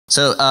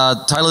So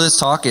title of this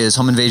talk is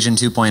Home Invasion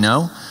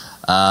 2.0.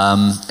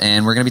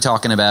 And we're going to be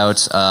talking about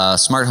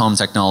smart home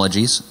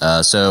technologies.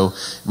 So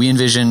we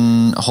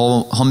envision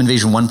Home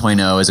Invasion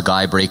 1.0 as a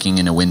guy breaking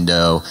in a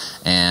window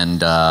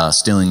and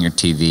stealing your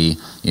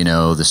TV, you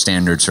know, the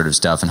standard sort of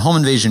stuff. And Home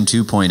Invasion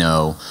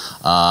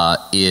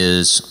 2.0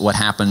 is what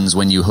happens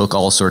when you hook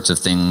all sorts of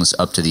things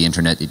up to the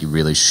internet that you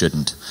really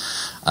shouldn't,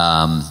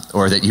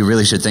 or that you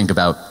really should think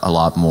about a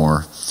lot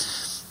more.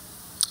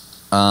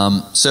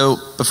 So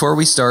before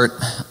we start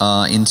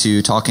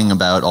into talking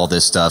about all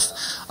this stuff,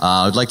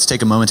 I'd like to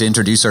take a moment to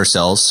introduce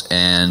ourselves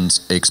and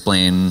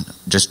explain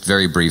just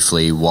very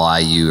briefly why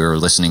you are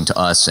listening to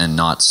us and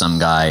not some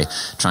guy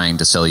trying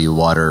to sell you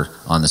water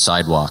on the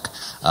sidewalk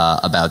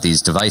about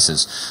these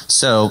devices.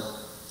 So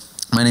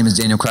my name is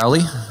Daniel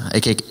CROWLEY,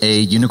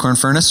 aka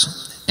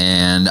UNICORNFURNACE,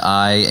 and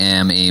I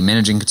am a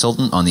managing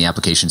consultant on the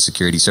application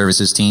security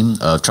services team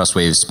of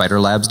TRUSTWAVE's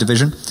SPIDERLABS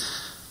division.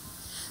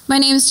 My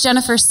name is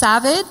Jennifer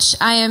Savage.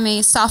 I am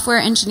a software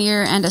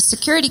engineer and a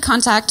security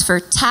contact for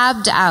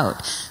Tabbed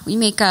Out. We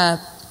make a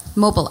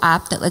mobile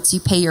app that lets you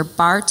pay your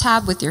bar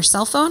tab with your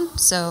cell phone,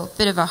 so a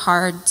bit of a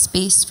hard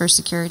space for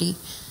security.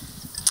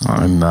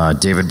 I'm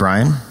David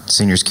BRYAN,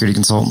 senior security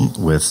consultant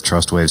with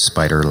TrustWave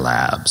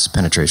SPIDERLABS,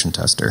 penetration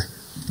tester.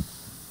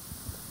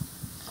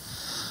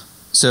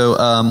 So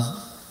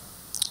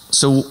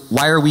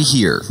why are we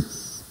here?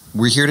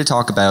 We're here to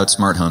talk about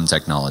smart home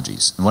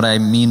technologies. And what I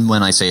mean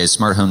when I say a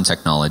smart home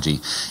technology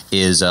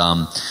is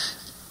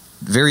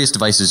various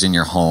devices in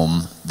your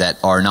home that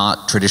are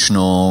not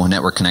traditional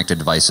network connected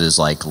devices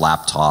like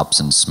laptops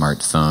and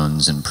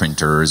smartphones and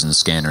printers and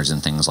scanners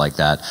and things like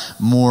that.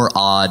 More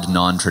odd,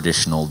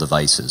 non-traditional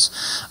devices.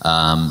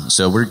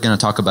 So we're going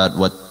to talk about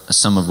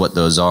some of what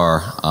those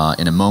are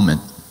in a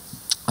moment.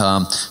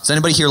 Does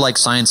anybody here like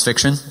science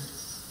fiction?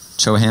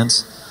 Show of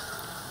hands.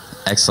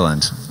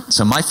 Excellent.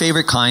 So my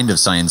favorite kind of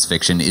science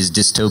fiction is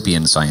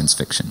dystopian science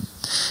fiction.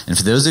 And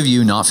for those of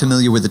you not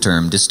familiar with the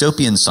term,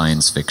 dystopian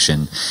science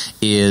fiction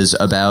is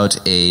about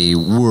a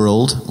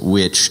world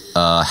which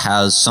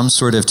has some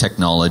sort of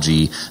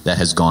technology that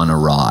has gone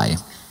awry.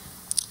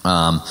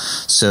 Some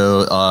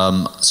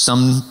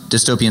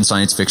dystopian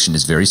science fiction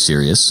is very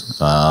serious,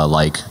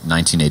 like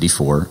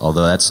 1984,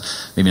 although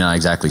that's maybe not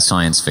exactly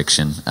science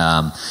fiction.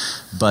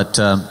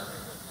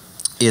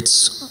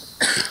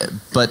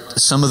 But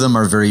some of them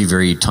are very,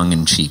 very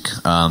tongue-in-cheek.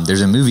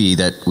 There's a movie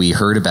that we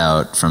heard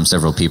about from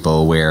several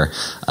people where,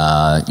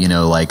 you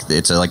know, like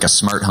it's like a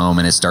smart home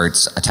and it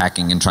starts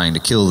attacking and trying to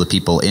kill the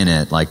people in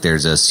it. Like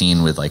there's a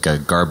scene with like a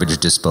garbage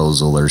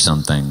disposal or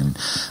something. And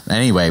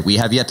anyway, we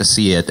have yet to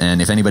see it, and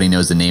if anybody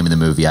knows the name of the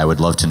movie, I would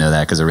love to know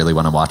that because I really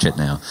want to watch it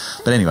now.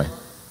 But anyway,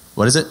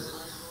 what is it?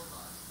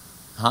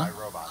 Huh?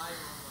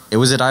 iRobot.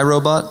 Was it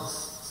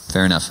iRobot?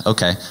 Fair enough.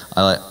 Okay.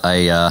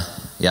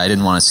 Yeah, I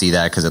didn't want to see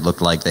that because it looked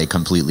like they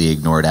completely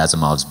ignored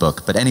Asimov's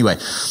book. But anyway,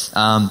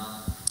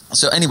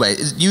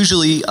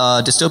 usually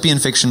dystopian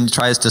fiction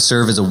tries to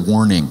serve as a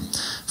warning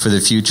for the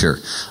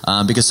future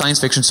because science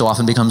fiction so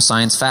often becomes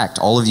science fact.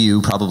 All of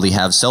you probably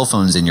have cell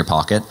phones in your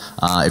pocket.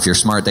 If you're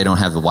smart, they don't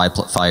have the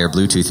Wi-Fi or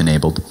Bluetooth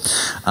enabled.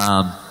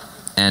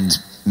 And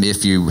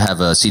if you have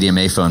a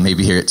CDMA phone,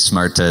 maybe it's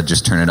smart to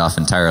just turn it off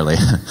entirely.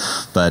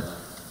 But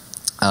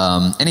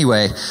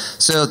anyway,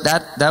 so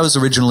that was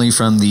originally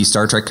from the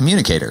Star Trek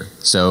communicator.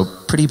 So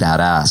pretty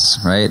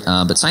badass, right?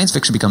 But science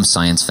fiction becomes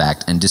science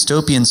fact, and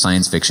dystopian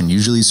science fiction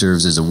usually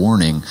serves as a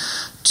warning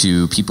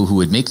to people who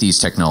would make these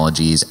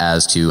technologies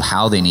as to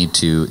how they need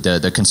to,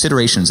 the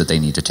considerations that they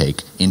need to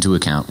take into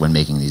account when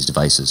making these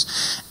devices.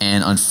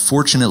 And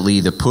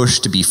unfortunately, the push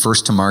to be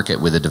first to market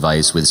with a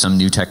device with some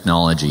new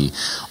technology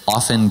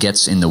often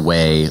gets in the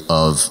way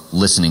of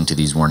listening to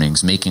these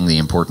warnings, making the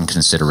important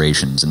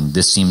considerations, and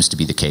this seems to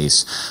be the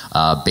case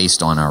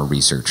based on our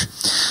research.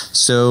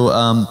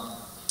 So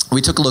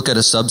we took a look at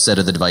a subset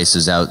of the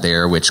devices out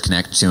there which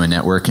connect to a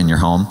network in your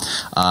home.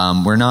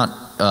 We're not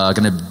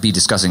going to be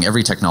discussing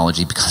every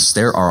technology because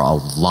there are a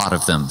lot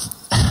of them.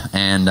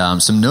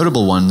 And some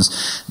notable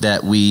ones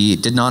that we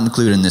did not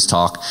include in this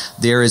talk,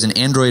 there is an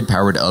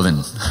Android-powered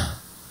oven,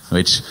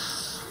 which,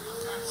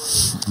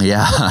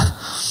 yeah,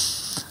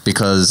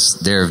 because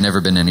there have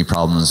never been any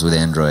problems with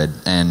Android,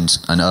 and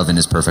an oven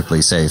is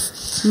perfectly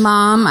safe.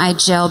 Mom, I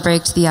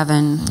jailbreaked the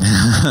oven.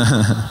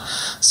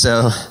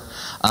 So,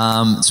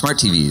 smart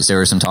TVs. There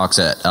were some talks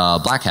at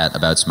Black Hat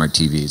about smart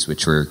TVs,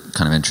 which were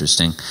kind of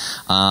interesting.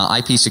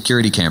 IP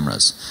security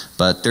cameras.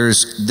 But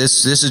there's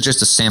this is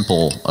just a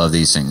sample of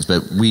these things.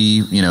 But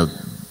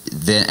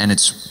and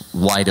it's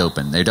wide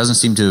open. There doesn't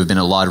seem to have been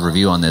a lot of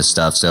review on this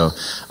stuff. So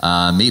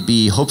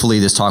hopefully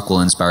this talk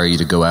will inspire you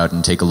to go out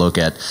and take a look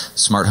at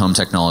smart home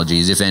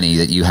technologies, if any,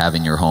 that you have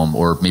in your home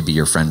or maybe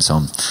your friend's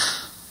home.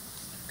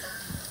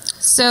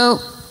 So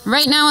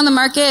right now on the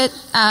market,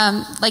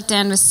 like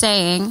Dan was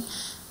saying,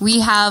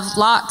 we have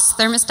locks,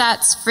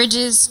 thermostats,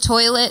 fridges,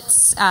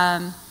 toilets,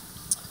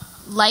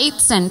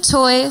 lights and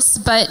toys,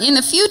 but in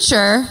the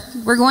future,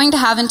 we're going to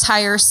have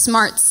entire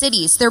smart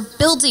cities. They're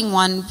building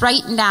one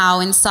right now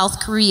in South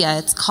Korea.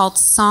 It's called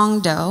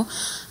Songdo.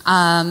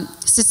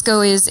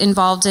 Cisco is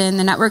involved in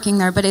the networking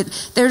there, but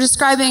they're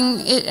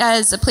describing it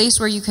as a place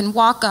where you can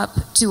walk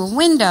up to a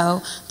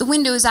window. The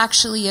window is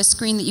actually a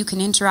screen that you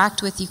can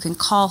interact with. You can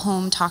call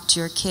home, talk to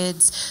your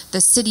kids. The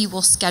city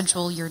will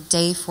schedule your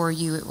day for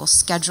you. It will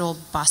schedule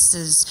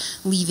buses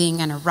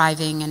leaving and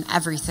arriving and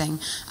everything.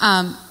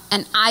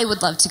 And I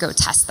would love to go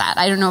test that.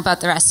 I don't know about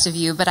the rest of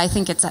you, but I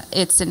think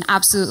it's an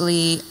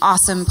absolutely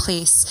awesome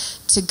place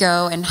to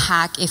go and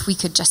hack if we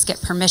could just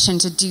get permission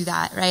to do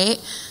that, right?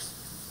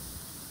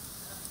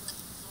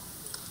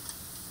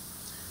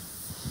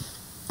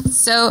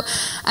 So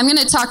I'm going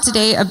to talk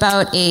today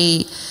about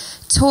a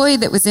toy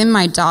that was in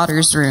my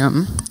daughter's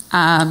room.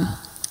 I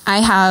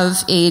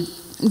have a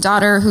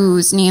daughter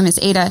whose name is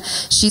Ada.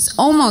 She's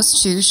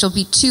almost 2. She'll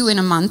be 2 in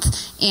a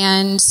month.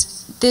 And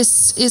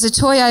this is a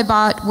toy I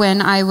bought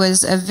when I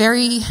was a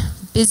very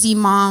busy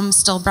mom,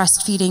 still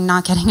breastfeeding,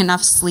 not getting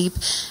enough sleep,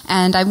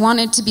 and I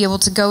wanted to be able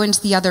to go into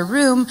the other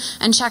room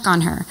and check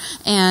on her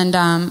and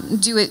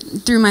do it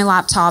through my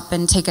laptop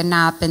and take a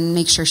nap and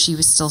make sure she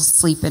was still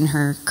asleep in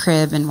her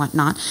crib and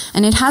whatnot.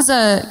 And it has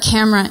a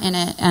camera in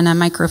it and a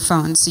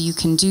microphone, so you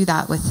can do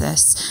that with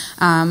this.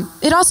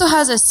 It also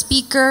has a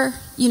speaker.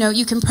 You know,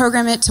 you can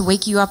program it to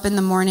wake you up in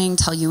the morning,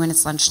 tell you when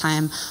it's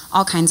lunchtime,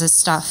 all kinds of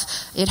stuff.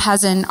 It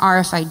has an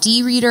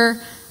RFID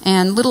reader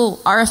and little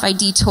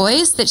RFID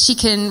toys that she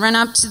can run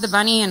up to the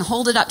bunny and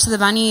hold it up to the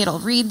bunny. It'll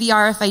read the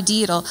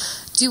RFID. It'll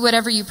do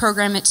whatever you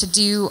program it to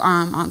do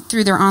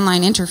through their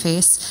online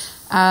interface.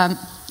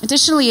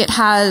 Additionally, it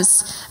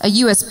has a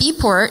USB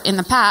port in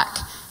the pack,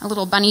 a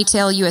little bunny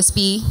tail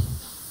USB,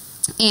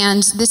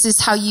 and this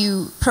is how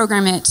you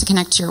program it to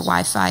connect to your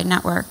Wi-Fi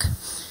network.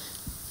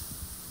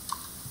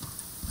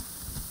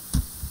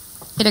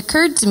 It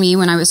occurred to me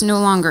when I was no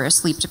longer a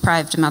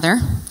sleep-deprived mother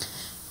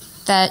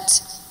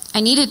that I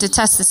needed to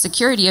test the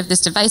security of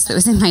this device that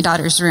was in my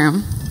daughter's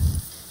room.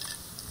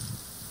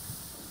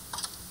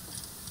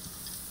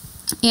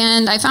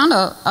 And I found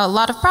a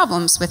lot of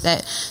problems with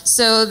it.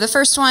 So the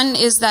first one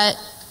is that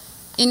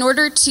in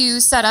order to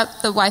set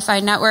up the Wi-Fi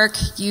network,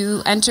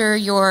 you enter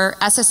your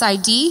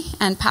SSID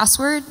and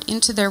password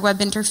into their web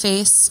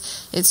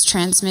interface. It's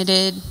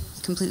transmitted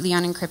completely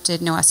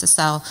unencrypted, no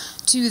SSL,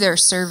 to their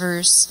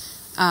servers.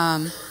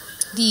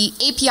 The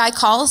API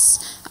calls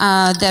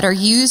that are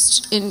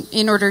used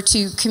in order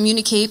to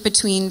communicate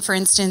between, for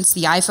instance,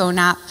 the iPhone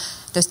app,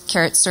 the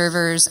Carrot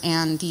servers,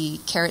 and the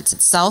Carrots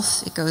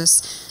itself. It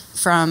goes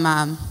from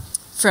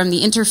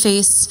the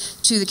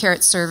interface to the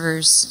Carrot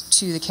servers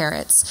to the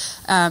Carrots.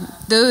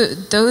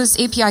 Those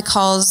API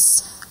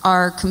calls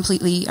are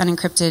completely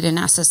unencrypted in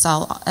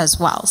SSL as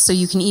well, so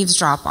you can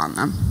eavesdrop on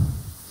them.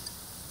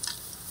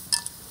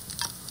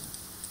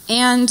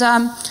 And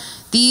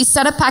the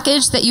setup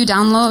package that you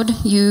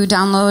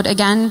download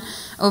again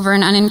over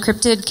an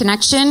unencrypted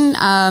connection.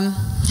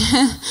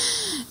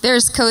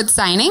 There's code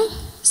signing.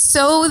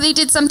 So they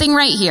did something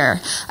right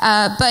here.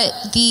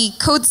 But the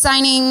code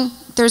signing,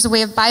 there's a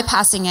way of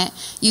bypassing it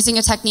using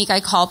a technique I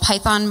call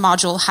Python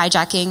module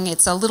hijacking.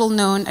 It's a little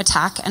known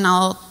attack, and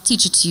I'll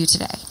teach it to you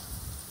today.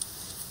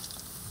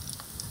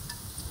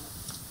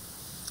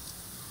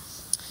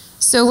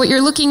 So what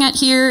you're looking at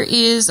here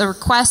is a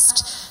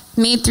request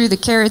made through the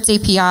Carrots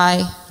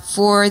API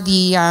for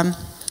the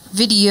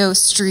video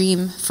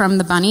stream from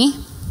the bunny.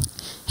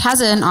 It has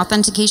an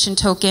authentication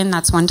token,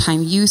 that's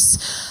one-time use.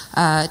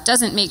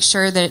 Doesn't make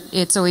sure that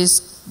it's always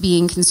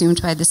being consumed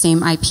by the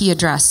same IP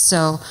address,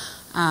 so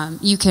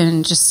you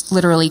can just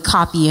literally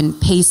copy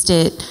and paste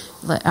it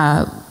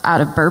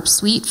out of Burp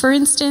Suite, for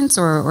instance,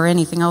 or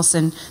anything else,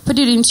 and put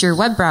it into your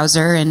web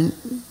browser and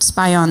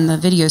spy on the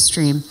video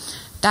stream.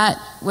 That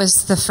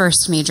was the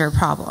first major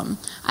problem.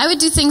 I would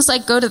do things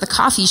like go to the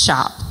coffee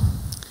shop,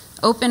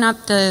 open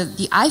up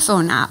the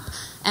iPhone app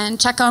and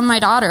check on my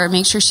daughter,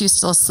 make sure she's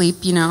still asleep,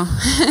 you know.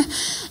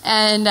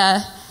 And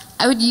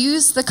I would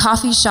use the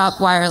coffee shop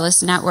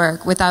wireless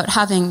network without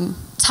having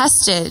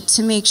tested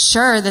to make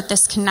sure that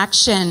this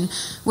connection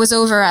was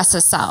over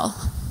SSL.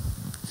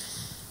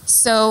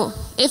 So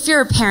if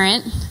you're a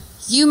parent,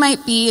 you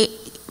might be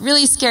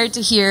really scared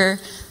to hear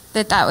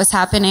that that was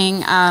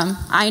happening.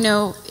 I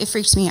know it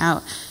freaks me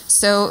out.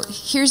 So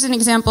here's an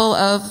example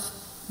of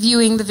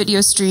viewing the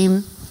video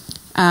stream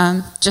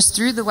just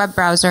through the web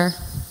browser.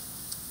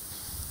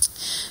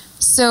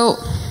 So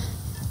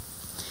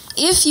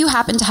if you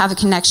happen to have a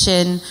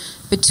connection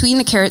between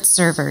the Carrot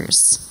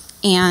servers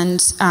and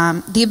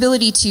the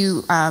ability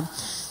to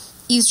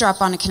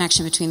eavesdrop on a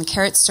connection between the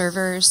Carrot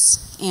servers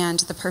and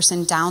the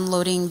person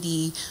downloading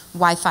the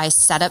Wi-Fi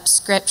setup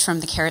script from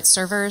the Carrot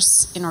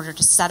servers in order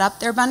to set up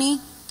their bunny,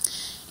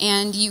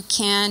 and you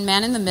can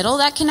man in the middle of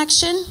that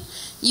connection,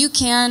 you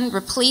can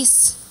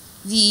replace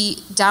the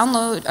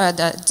download,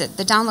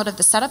 the download of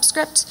the setup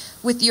script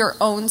with your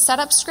own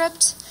setup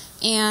script,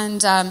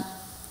 and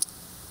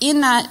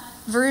in that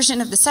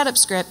version of the setup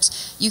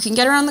script, you can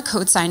get around the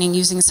code signing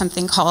using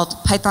something called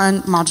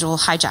Python module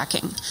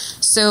hijacking.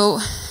 So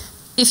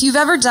if you've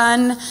ever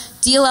done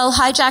DLL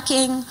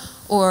hijacking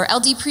or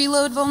LD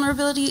preload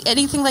vulnerability,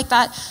 anything like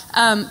that,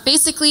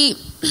 basically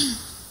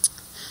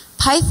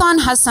Python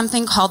has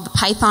something called the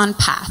Python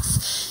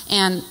path.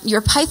 And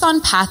your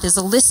Python path is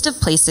a list of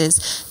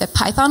places that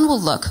Python will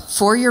look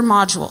for your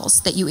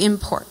modules that you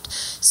import.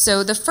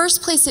 So the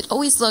first place it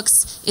always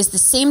looks is the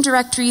same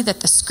directory that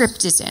the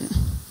script is in.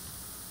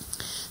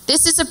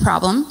 This is a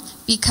problem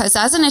because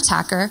as an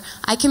attacker,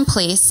 I can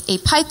place a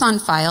Python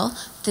file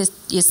that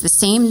is the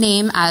same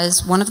name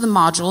as one of the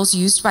modules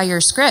used by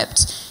your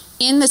script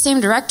in the same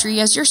directory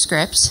as your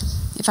script,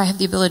 if I have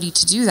the ability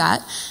to do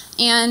that.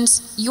 And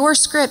your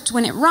script,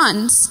 when it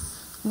runs,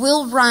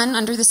 will run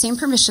under the same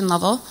permission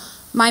level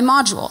my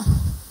module.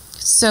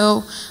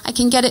 So I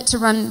can get it to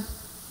run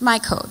my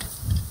code.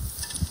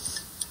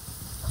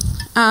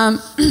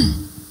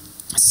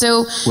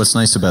 So what's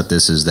nice about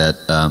this is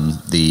that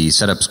the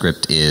setup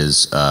script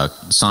is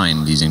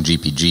signed using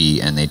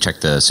GPG, and they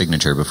check the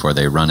signature before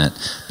they run it.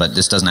 But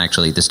this doesn't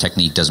actually, this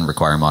technique doesn't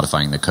require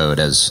modifying the code,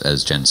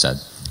 as Jen said.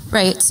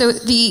 Right. So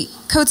the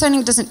code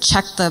signing doesn't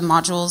check the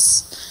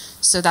modules,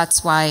 so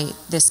that's why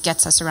this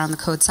gets us around the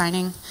code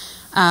signing.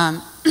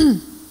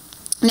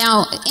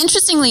 Now,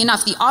 interestingly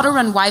enough, the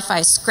auto-run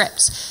Wi-Fi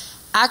script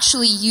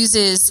actually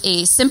uses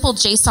a simple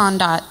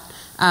JSON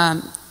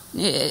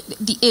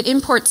it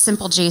imports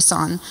simple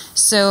JSON.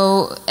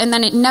 So, and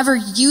then it never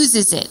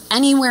uses it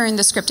anywhere in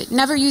the script. It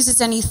never uses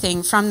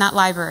anything from that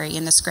library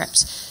in the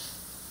script.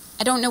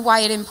 I don't know why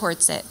it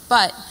imports it,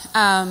 but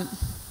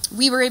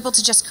we were able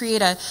to just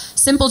create a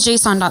simple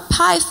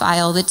JSON.py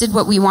file that did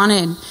what we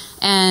wanted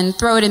and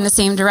throw it in the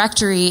same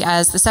directory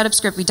as the setup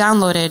script we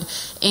downloaded,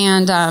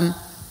 and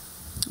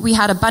we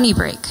had a bunny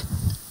break.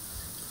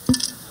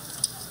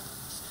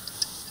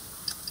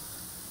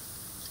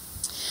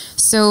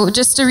 So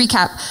just to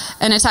recap,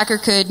 an attacker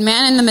could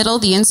man in the middle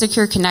the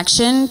insecure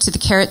connection to the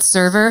Carrot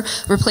server,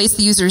 replace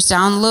the user's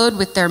download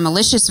with their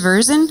malicious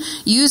version,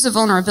 use a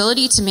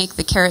vulnerability to make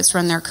the Carrots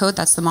run their code,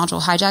 that's the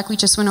module hijack we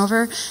just went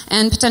over,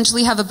 and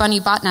potentially have a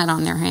bunny botnet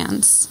on their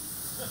hands.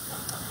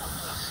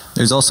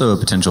 There's also a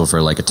potential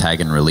for like a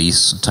tag and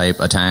release type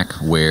attack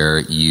where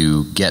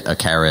you get a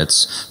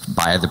Carrots,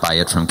 either buy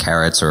it from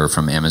Carrots or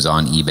from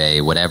Amazon,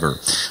 eBay, whatever.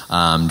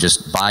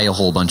 Just buy a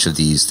whole bunch of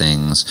these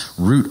things,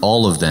 root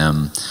all of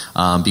them,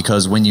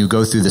 because when you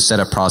go through the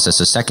setup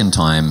process a second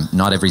time,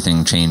 not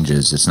everything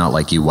changes. It's not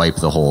like you wipe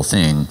the whole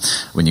thing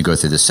when you go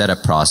through the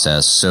setup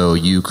process. So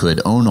you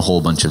could own a whole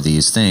bunch of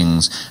these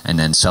things and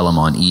then sell them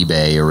on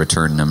eBay or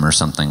return them or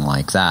something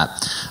like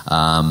that.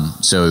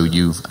 So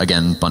you,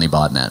 again, bunny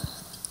botnet.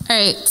 All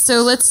right,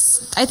 so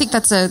I think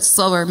that's a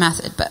slower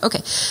method, but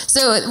okay.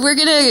 So we're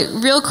gonna,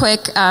 real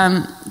quick,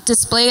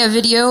 display a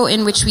video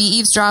in which we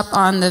eavesdrop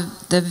on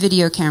the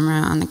video camera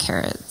on the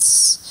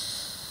Carrots.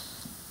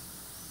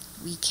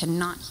 We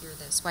cannot hear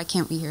this. Why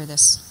can't we hear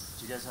this?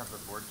 Do you guys have the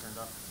board turned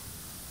up?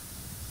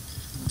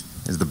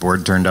 Is the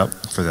board turned up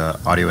for the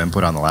audio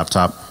input on the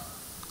laptop?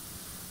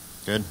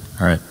 Good?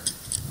 All right.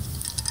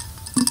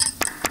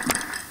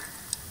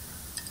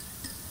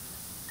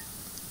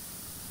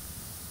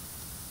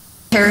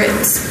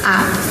 Carrots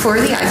app for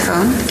the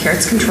iPhone, the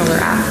Carrots controller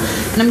app,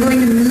 and I'm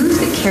going to move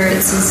the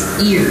Carrots'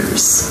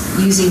 ears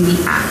using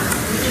the app.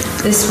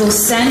 This will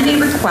send a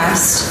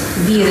request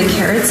via the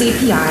Carrots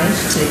API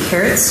to the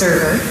Carrots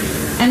server,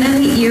 and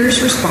then the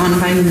ears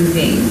respond by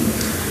moving.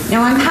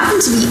 Now I'm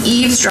happen to be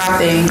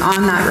eavesdropping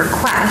on that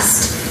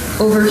request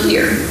over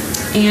here,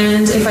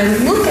 and if I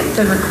look at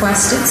the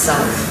request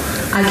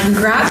itself, I can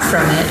grab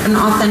from it an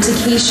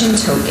authentication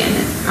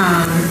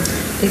token.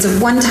 It's a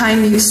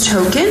one-time use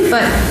token,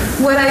 but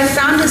what I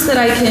found is that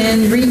I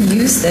can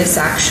reuse this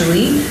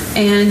actually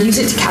and use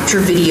it to capture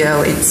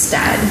video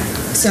instead.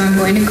 So I'm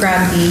going to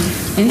grab the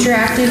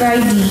interactive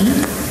ID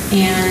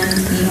and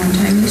the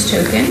one-time use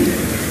token,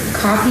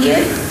 copy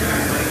it,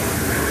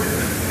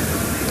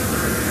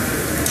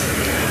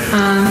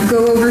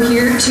 go over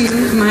here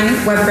to my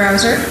web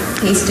browser,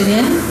 paste it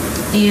in,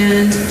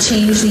 and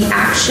change the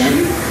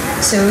action.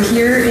 So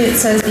here it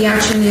says the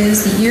action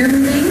is the ear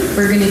moving.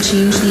 We're going to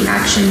change the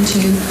action to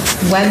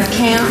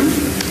webcam.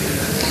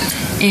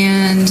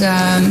 And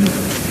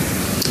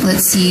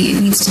let's see,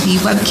 it needs to be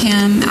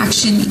webcam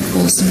action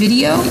equals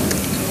video.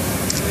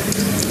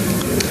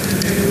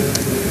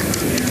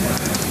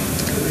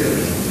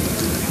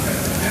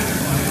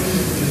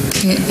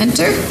 Hit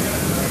enter.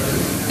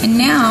 And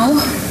now,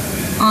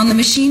 on the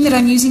machine that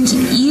I'm using to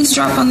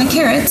eavesdrop on the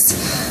Carrots,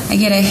 I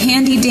get a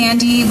handy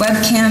dandy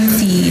webcam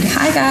feed.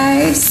 Hi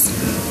guys.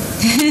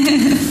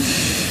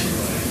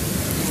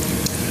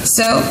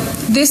 So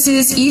this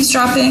is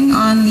eavesdropping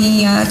on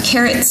the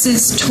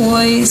Carrots'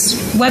 Toys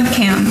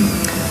webcam.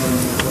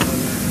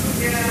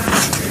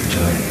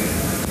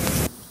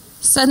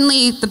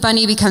 Suddenly the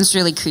bunny becomes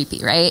really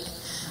creepy, right?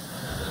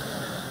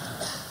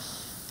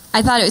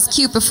 I thought it was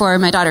cute before.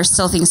 My daughter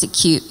still thinks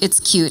it's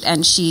cute,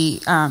 and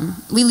she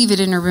we leave it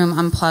in her room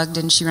unplugged,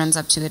 and she runs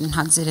up to it and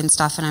hugs it and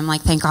stuff, and I'm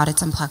like, thank God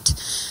it's unplugged.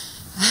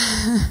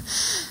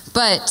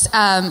 But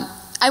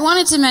I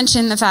wanted to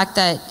mention the fact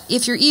that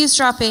if you're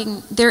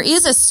eavesdropping, there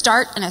is a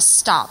start and a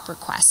stop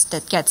request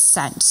that gets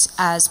sent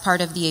as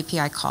part of the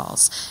API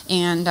calls,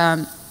 and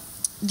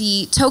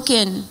the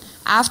token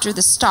after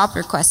the stop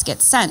request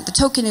gets sent, the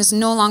token is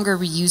no longer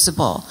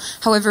reusable.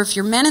 However, if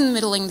you're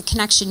man-in-the-middling the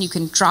connection, you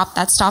can drop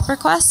that stop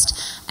request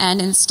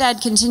and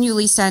instead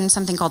continually send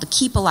something called a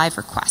keep alive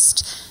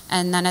request.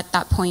 And then at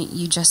that point,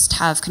 you just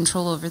have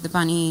control over the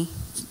bunny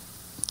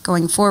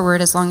going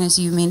forward as long as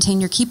you maintain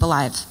your keep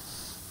alive.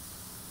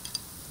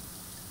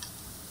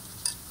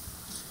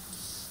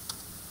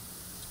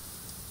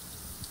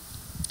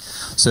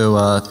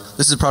 So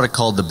this is a product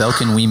called the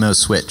Belkin Wemo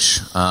Switch.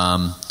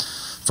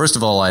 First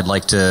of all, I'd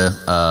like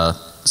to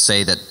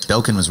say that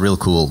Belkin was real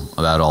cool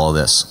about all of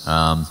this.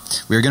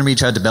 We were going to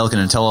reach out to Belkin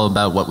and tell them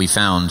about what we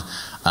found,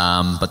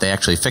 but they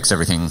actually fixed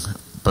everything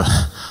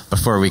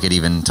before we could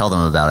even tell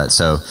them about it.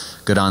 So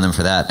good on them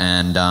for that.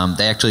 And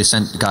they actually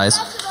sent guys.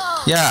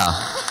 Yeah,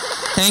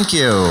 thank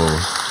you.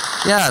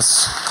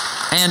 Yes.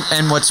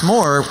 And what's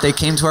more, they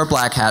came to our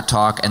Black Hat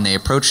talk and they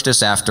approached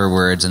us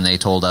afterwards and they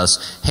told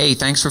us, hey,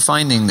 thanks for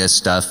finding this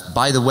stuff.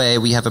 By the way,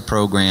 we have a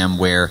program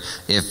where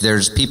if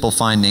there's people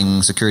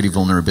finding security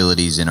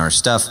vulnerabilities in our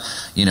stuff,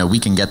 you know, we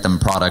can get them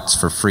products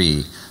for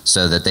free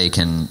so that they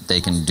can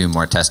do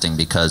more testing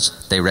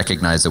because they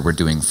recognize that we're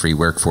doing free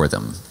work for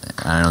them.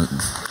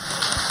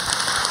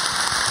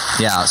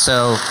 Yeah,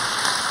 so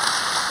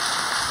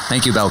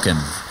thank you, Belkin.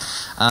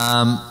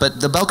 But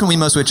the Belkin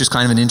Wemo Switch is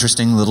kind of an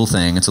interesting little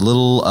thing. It's a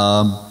little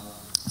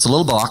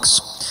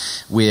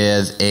box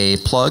with a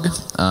plug,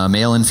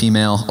 male and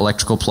female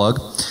electrical plug.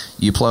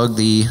 You plug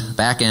the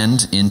back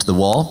end into the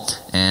wall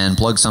and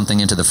plug something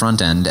into the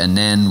front end, and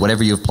then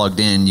whatever you've plugged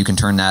in, you can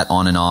turn that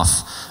on and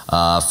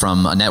off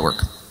from a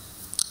network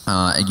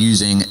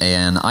using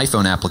an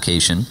iPhone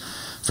application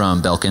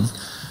from Belkin.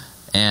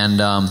 And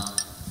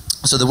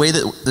so the way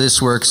that this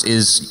works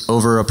is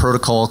over a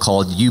protocol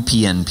called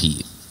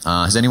UPnP.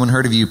 Has anyone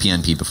heard of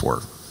UPnP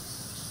before?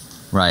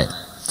 Right.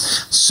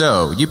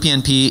 So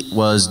UPnP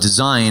was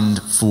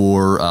designed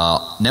for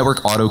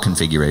network auto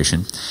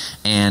configuration,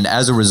 and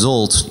as a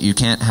result, you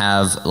can't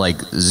have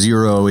like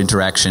zero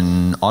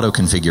interaction auto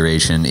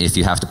configuration if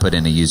you have to put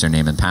in a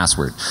username and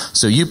password.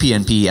 So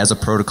UPnP as a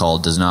protocol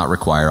does not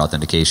require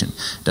authentication.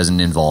 It doesn't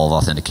involve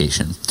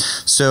authentication.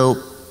 So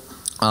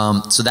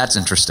so that's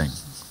interesting,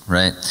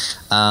 right?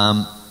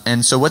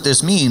 And so what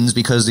this means,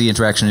 because the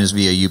interaction is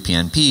via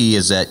UPnP,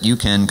 is that you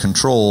can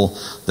control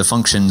the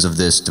functions of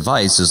this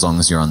device as long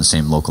as you're on the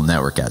same local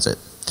network as it.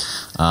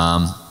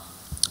 Belkin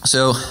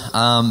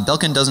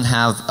doesn't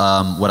have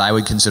what I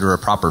would consider a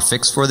proper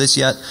fix for this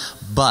yet,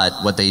 but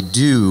what they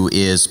do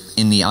is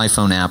in the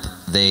iPhone app,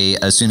 they,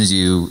 as soon as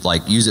you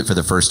like use it for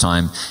the first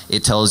time,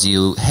 it tells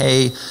you,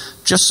 hey,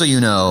 just so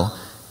you know,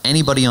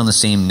 anybody on the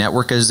same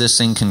network as this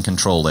thing can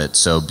control it,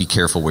 so be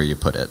careful where you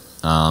put it.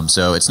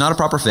 So it's not a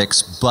proper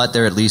fix, but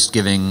they're at least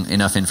giving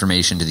enough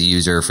information to the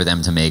user for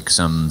them to make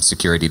some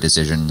security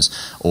decisions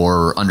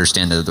or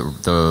understand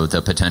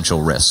the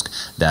potential risk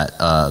that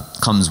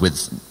comes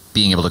with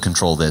being able to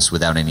control this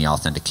without any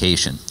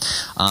authentication.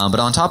 But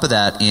on top of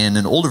that, in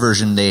an older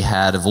version, they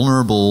had a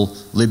vulnerable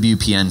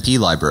libupnp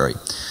library,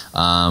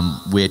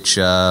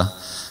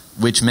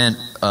 which meant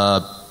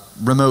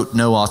remote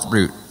no-auth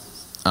root.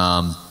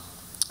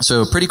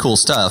 So pretty cool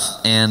stuff,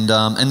 and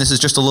this is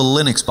just a little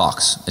Linux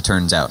box, it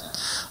turns out.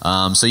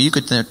 So you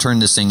could turn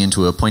this thing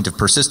into a point of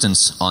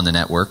persistence on the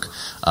network,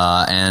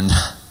 and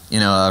you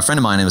know, a friend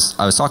of mine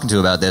I was talking to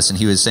about this, and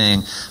he was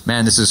saying,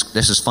 man, this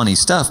is funny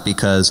stuff,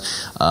 because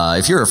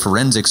if you're a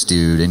forensics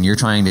dude and you're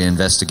trying to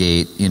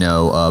investigate, you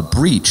know, a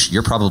breach,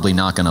 you're probably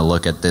not going to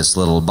look at this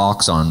little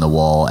box on the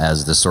wall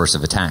as the source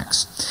of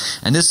attacks.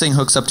 And this thing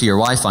hooks up to your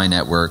Wi-Fi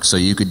network, so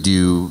you could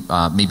do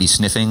maybe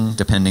sniffing,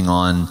 depending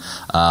on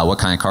what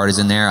kind of card is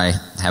in there. I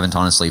haven't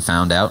honestly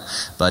found out,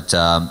 but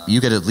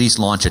you could at least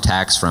launch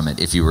attacks from it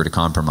if you were to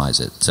compromise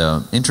it.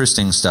 So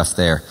interesting stuff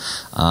there.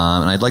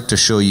 And I'd like to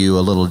show you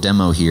a little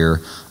demo here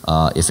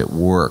if it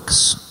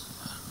works.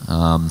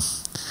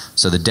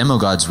 So the demo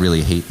gods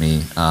really hate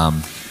me.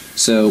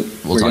 So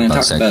we're going to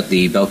talk about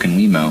the Belkin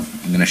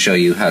Wemo. I'm going to show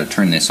you how to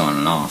turn this on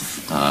and off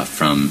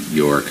from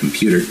your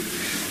computer.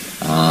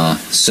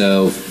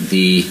 So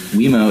the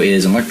Wemo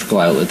is an electrical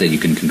outlet that you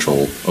can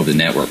control over the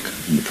network.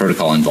 And the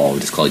protocol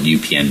involved is called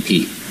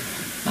UPnP.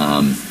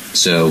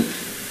 So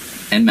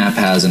Nmap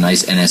has a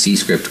nice NSE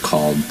script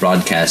called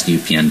broadcast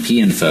UPnP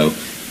info,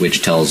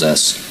 which tells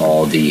us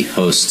all the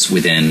hosts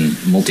within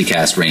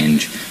multicast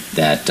range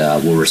that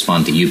will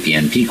respond to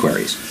UPnP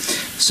queries.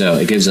 So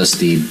it gives us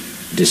the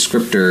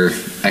descriptor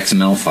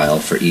XML file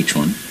for each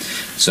one.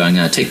 So I'm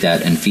going to take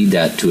that and feed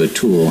that to a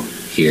tool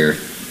here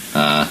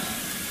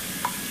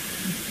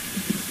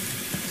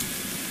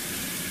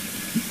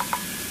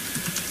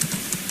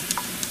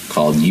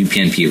called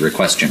UPnP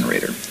request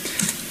generator.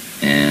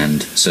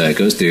 And so it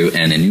goes through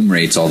and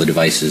enumerates all the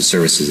devices,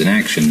 services, and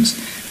actions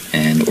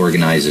and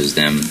organizes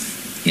them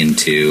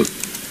into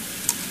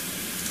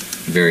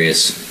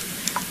various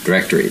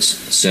directories.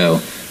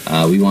 So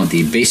we want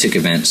the basic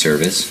event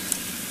service,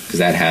 because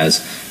that has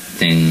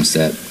things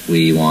that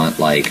we want,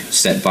 like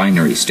set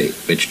binary state,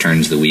 which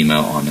turns the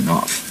Wemo on and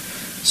off.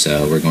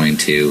 So we're going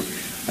to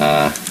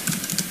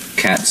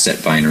cat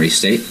set binary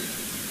state.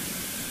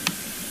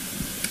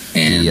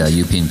 And the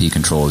UPnP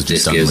control is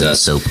just done with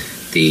SOAP.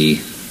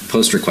 The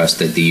post request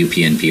that the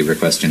UPnP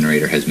request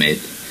generator has made.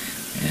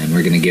 And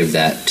we're going to give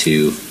that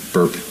to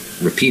burp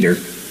repeater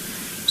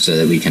so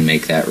that we can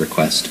make that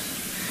request.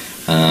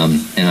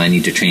 And I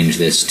need to change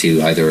this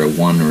to either a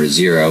 1 or a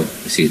 0. You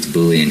see it's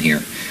Boolean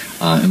here.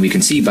 And we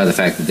can see by the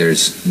fact that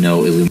there's no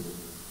illumination.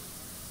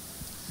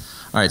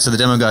 Alright, so the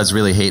demo gods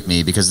really hate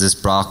me because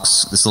this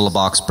little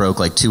box broke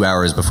like 2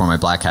 hours before my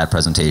Black Hat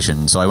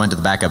presentation. So I went to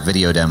the backup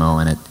video demo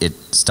and it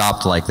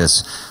stopped like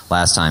this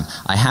last time.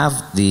 I have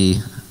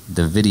the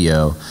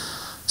video,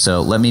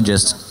 so let me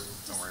just...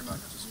 Don't worry about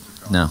it. Just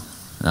keep going.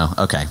 No,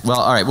 okay.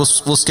 Well, alright, we'll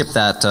skip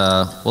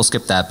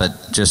that,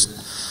 but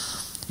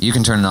just... You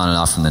can turn it on and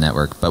off from the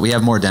network. But we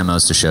have more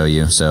demos to show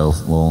you, so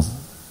we'll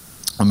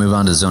move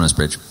on to the Sonos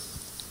bridge.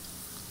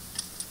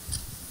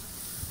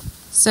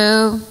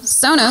 So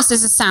Sonos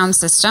is a sound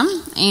system,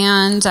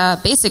 and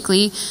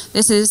basically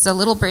this is a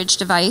little bridge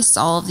device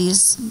all of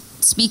these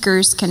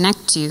speakers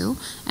connect to,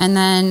 and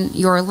then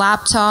your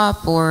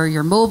laptop or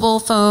your mobile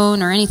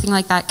phone or anything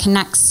like that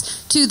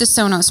connects to the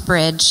Sonos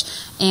bridge,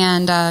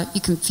 and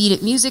you can feed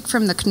it music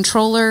from the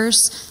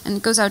controllers, and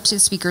it goes out to the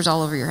speakers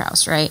all over your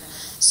house, right?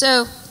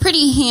 So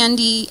pretty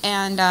handy,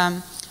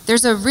 and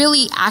there's a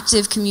really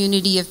active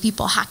community of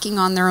people hacking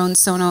on their own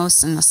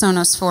Sonos and the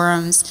Sonos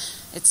forums.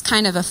 It's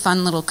kind of a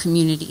fun little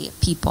community of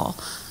people.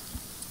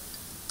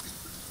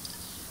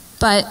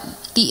 But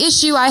the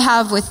issue I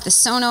have with the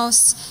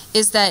Sonos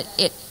is that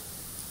it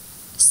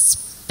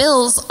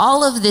spills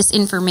all of this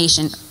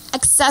information,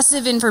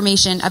 excessive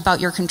information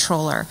about your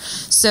controller.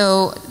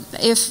 So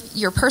if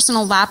your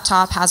personal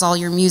laptop has all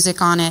your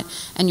music on it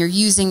and you're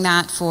using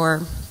that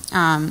for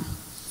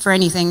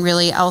anything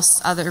really else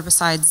other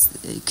besides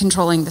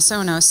controlling the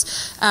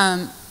Sonos,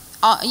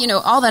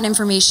 all that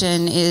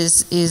information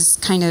is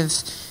kind of...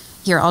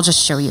 Here, I'll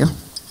just show you.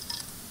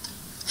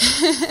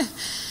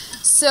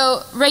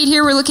 So right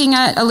here we're looking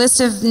at a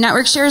list of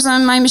network shares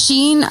on my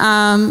machine,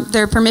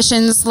 their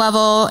permissions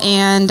level,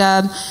 and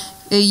the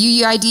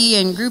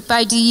UUID and group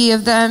ID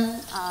of them.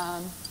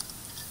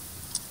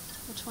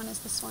 Which one is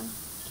this one?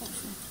 Can't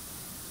see.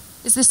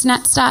 Is this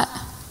netstat?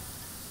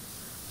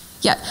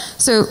 Yeah,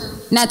 so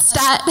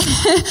netstat.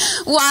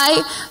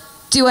 Why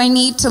do I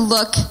need to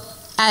look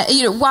at,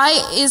 why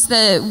is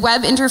the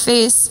web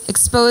interface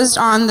exposed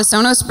on the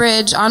Sonos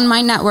bridge on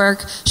my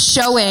network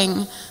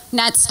showing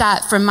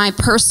netstat from my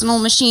personal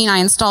machine I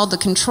installed the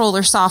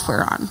controller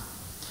software on?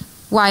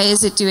 Why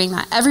is it doing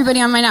that?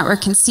 Everybody on my network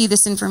can see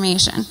this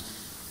information.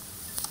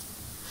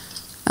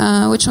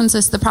 Which one's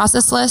this? The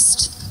process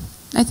list,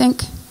 I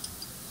think?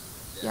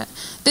 Yeah.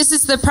 This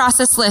is the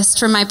process list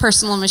from my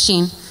personal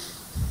machine.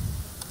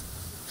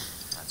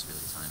 That's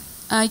really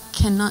tiny. I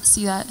cannot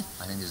see that.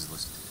 I think this is the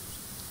list.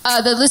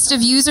 The list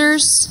of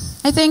users,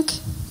 I think,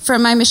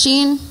 from my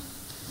machine.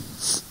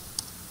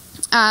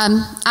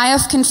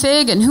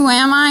 ifconfig and who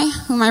am I?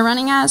 Who am I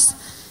running as?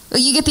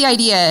 Well, you get the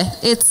idea.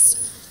 It's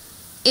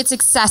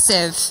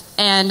excessive,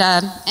 and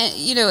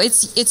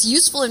it's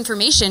useful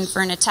information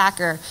for an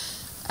attacker.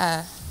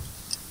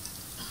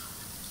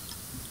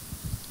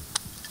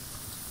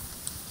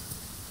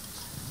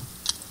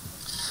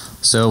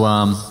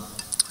 So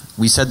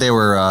we said there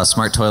were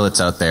smart toilets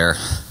out there.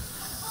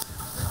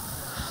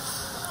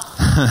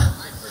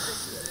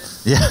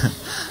 Yeah,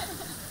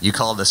 you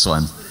called this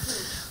one.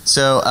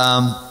 So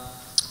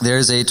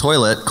there's a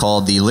toilet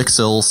called the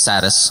Lixil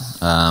Satis.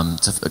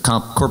 It's a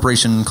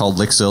corporation called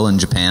Lixil in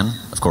Japan,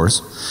 of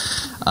course.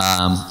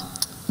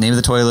 Name of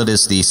the toilet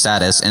is the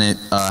Satis, and it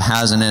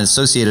has an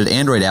associated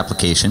Android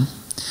application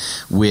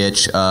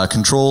which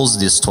controls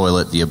this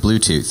toilet via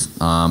Bluetooth.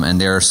 And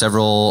there are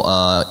several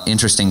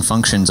interesting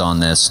functions on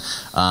this.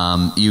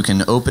 You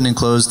can open and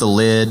close the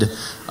lid.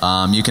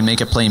 You can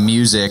make it play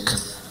music.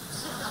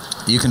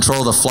 You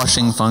control the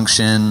flushing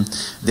function.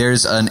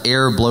 There's an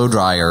air blow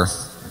dryer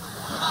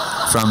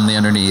from the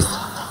underneath.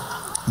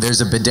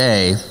 There's a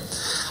bidet.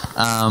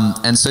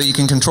 And so you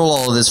can control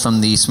all of this from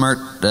the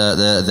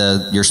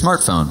your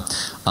smartphone.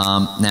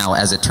 Now,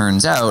 as it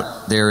turns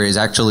out, there is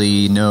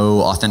actually no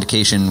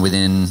authentication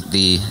within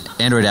the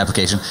Android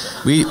application.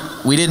 We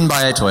didn't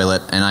buy a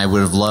toilet, and I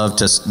would have loved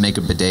to make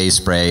a bidet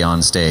spray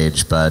on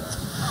stage, but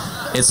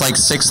it's like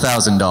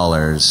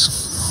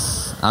 $6,000.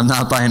 I'm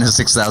not buying a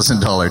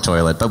 $6,000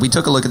 toilet. But we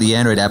took a look at the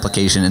Android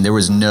application, and there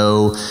was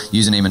no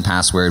username and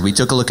password. We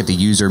took a look at the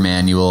user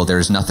manual.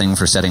 There's nothing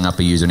for setting up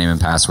a username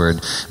and password.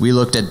 We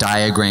looked at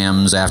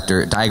diagram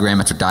after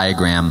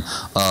diagram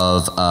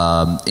of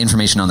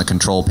information on the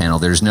control panel.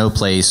 There's no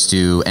place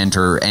to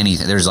enter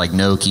anything. There's like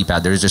no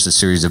keypad. There's just a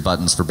series of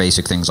buttons for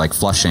basic things like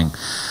flushing.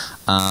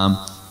 And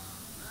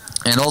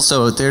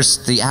also,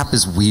 the app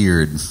is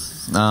weird.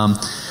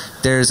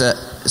 There's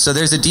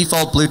a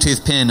default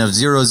Bluetooth pin of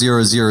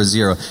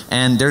 0000,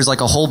 and there's like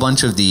a whole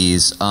bunch of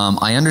these.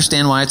 I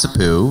understand why it's a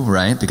poo,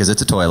 right? Because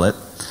it's a toilet.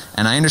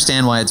 And I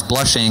understand why it's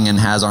blushing and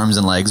has arms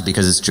and legs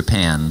because it's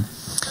Japan.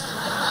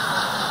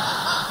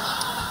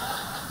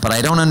 But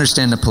I don't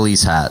understand the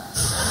police hat.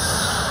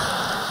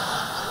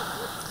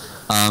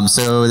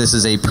 So this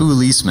is a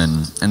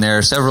policeman, and there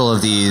are several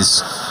of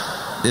these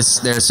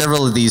there are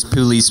several of these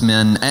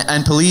policemen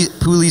and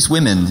police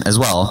women as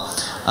well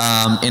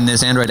in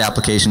this Android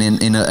application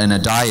in a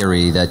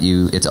diary that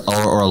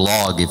or a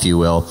log, if you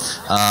will,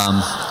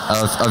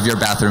 of your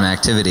bathroom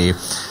activity.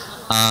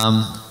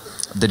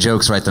 The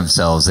jokes write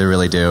themselves, they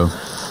really do.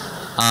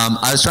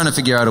 I was trying to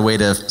figure out a way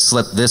to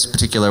slip this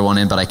particular one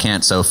in, but I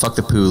can't, so fuck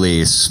the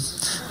police.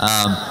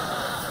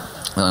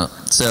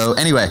 So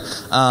anyway,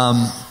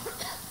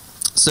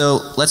 so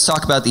let's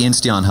talk about the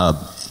Insteon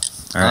Hub.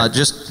 All right.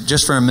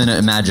 Just for a minute,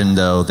 imagine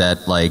though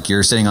that like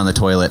you're sitting on the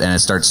toilet and it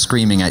starts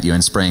screaming at you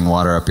and spraying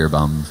water up your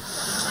bum.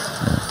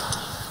 Yeah.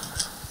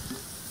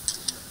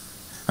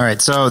 All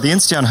right, so the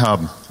Insteon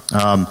Hub.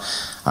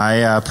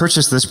 I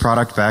purchased this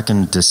product back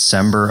in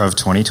December of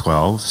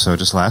 2012, so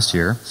just last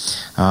year.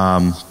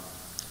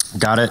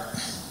 Got it,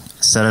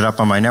 set it up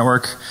on my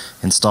network,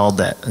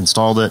 installed it,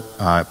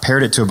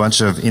 paired it to a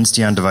bunch of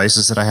Insteon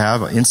devices that I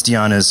have.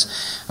 Insteon is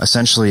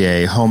essentially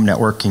a home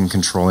networking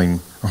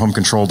home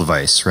control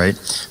device, right,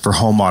 for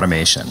home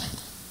automation.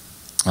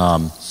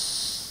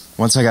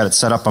 Once I got it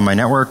set up on my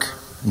network,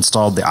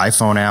 installed the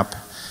iPhone app,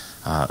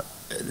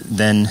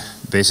 then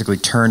basically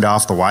turned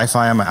off the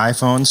Wi-Fi on my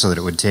iPhone so that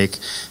it would take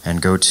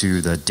and go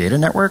to the data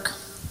network.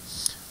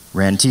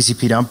 Ran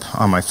TCP dump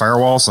on my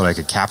firewall so that I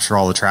could capture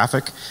all the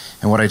traffic.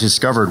 And what I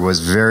discovered was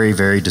very,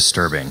 very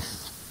disturbing.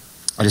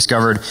 I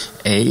discovered,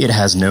 A, it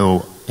has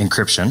no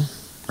encryption,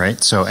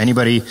 right? So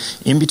anybody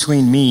in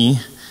between me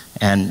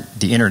and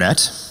the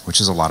internet, which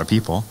is a lot of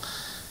people,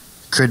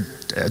 could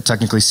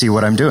technically see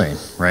what I'm doing,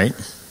 right?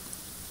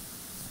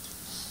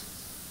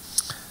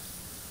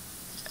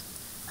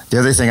 The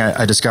other thing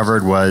I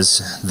discovered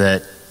was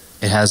that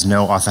it has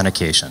no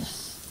authentication,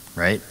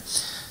 right?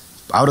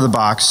 Out of the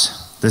box,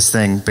 this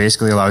thing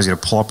basically allows you to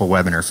pull up a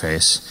web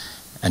interface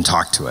and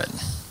talk to it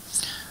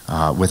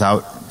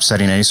without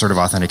setting any sort of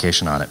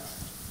authentication on it.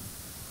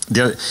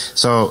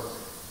 So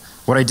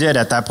what I did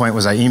at that point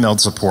was I emailed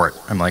support.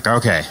 I'm like,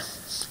 okay,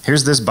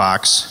 here's this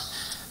box.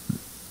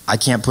 I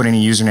can't put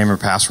any username or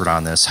password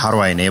on this. How do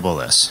I enable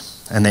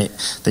this? And they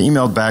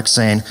emailed back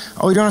saying,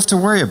 oh, you don't have to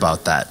worry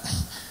about that.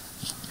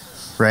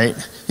 Right?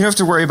 You don't have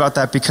to worry about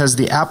that because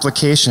the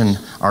application,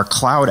 our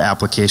cloud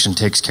application,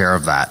 takes care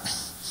of that.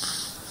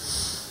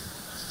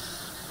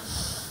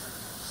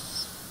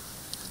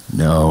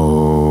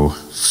 No,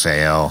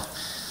 fail.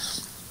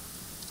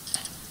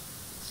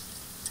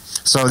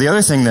 So the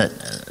other thing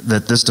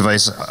that this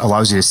device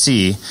allows you to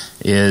see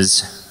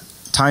is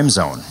time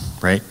zone,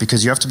 right?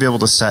 Because you have to be able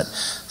to set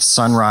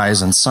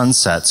sunrise and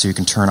sunset so you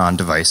can turn on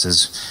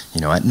devices,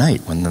 at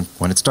night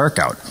when it's dark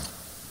out.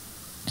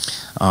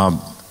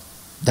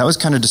 That was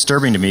kind of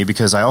disturbing to me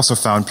because I also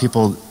found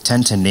people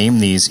tend to name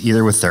these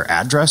either with their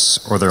address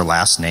or their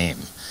last name,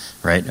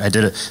 right? I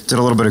did a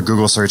little bit of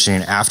Google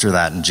searching after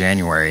that in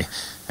January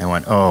and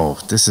went, oh,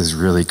 this is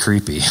really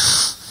creepy.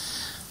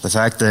 The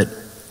fact that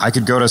I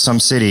could go to some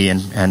city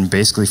and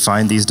basically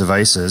find these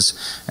devices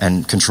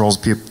and control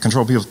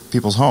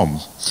people's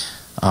home.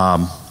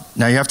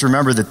 Now you have to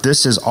remember that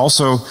this is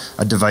also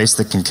a device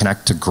that can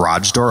connect to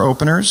garage door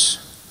openers,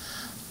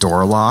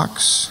 door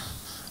locks,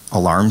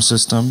 alarm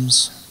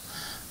systems,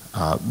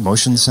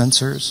 motion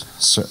sensors,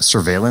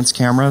 surveillance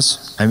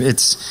cameras. I mean,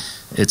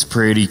 it's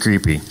pretty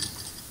creepy.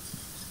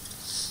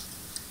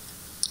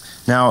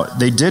 Now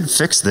they did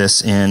fix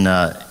this in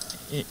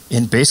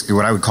basically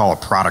what I would call a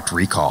product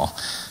recall,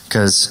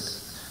 because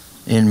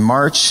in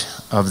March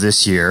of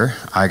this year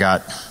I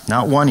got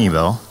not one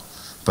email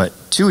but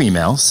 2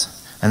 emails,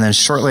 and then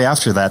shortly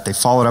after that they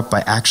followed up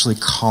by actually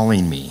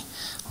calling me,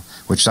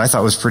 which I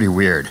thought was pretty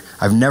weird.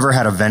 I've never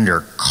had a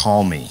vendor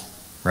call me,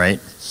 right?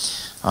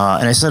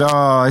 And I said, oh,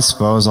 I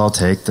suppose I'll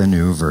take the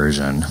new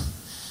version.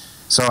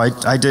 So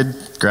I did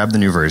grab the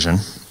new version.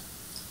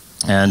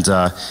 And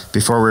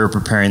before we were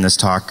preparing this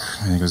talk,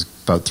 I think it was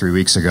about 3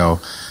 weeks ago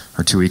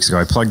or 2 weeks ago,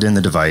 I plugged in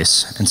the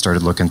device and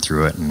started looking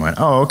through it and went,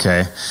 oh,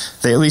 okay,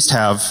 they at least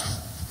have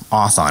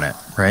auth on it,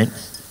 right?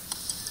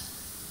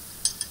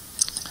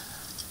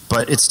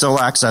 But it still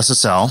lacks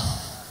SSL.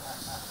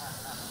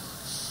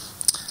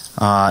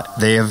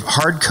 They have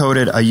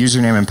hard-coded a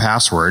username and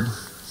password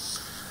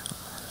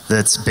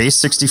that's base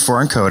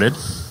 64 encoded,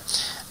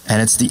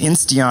 and it's the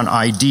Insteon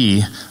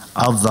ID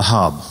of the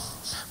hub,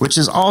 which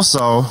is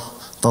also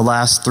the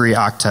last 3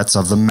 octets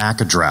of the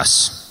MAC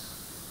address.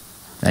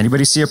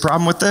 Anybody see a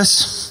problem with this?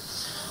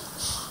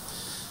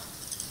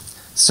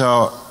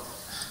 So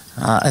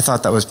I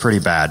thought that was pretty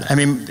bad. I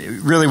mean,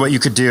 really what you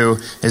could do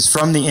is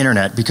from the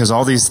internet, because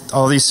all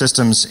these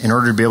systems, in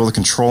order to be able to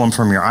control them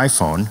from your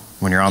iPhone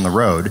when you're on the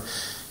road,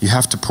 you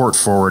have to port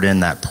forward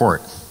in that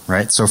port,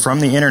 right? So from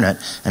the internet,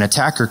 an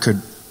attacker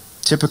could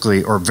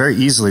typically or very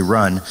easily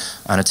run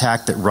an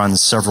attack that runs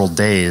several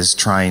days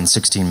trying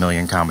 16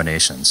 million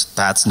combinations.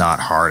 That's not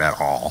hard at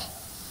all.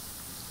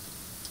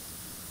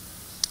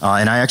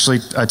 And I actually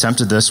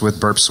attempted this with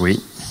Burp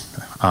Suite,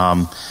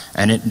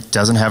 and it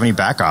doesn't have any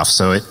back off,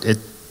 so it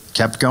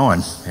kept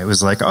going. It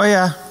was like, oh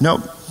yeah,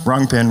 nope,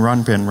 wrong pin,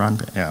 wrong pin, wrong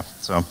pin. Yeah,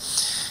 so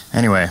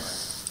anyway.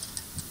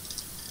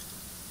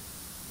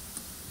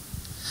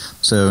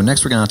 So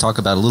next we're going to talk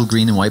about a little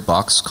green and white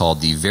box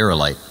called the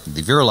Verilight.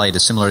 The Verilight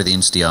is similar to the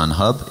Insteon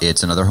hub.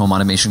 It's another home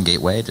automation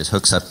gateway. It just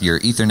hooks up your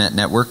Ethernet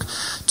network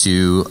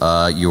to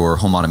your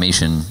home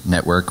automation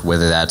network,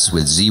 whether that's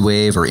with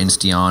Z-Wave or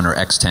Insteon or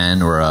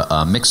X10 or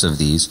a mix of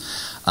these,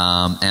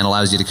 and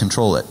allows you to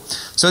control it.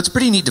 So it's a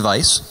pretty neat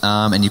device,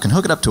 and you can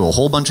hook it up to a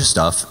whole bunch of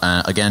stuff.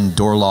 Again,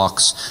 door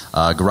locks,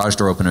 garage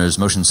door openers,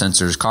 motion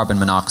sensors, carbon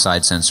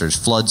monoxide sensors,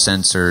 flood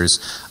sensors,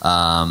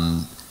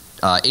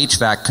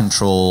 HVAC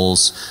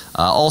controls,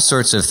 all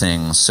sorts of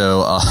things.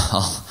 So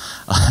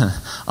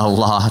a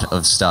lot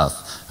of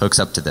stuff hooks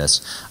up to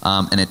this.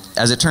 And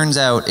as it turns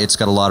out, it's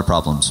got a lot of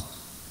problems.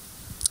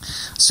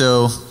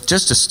 So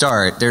just to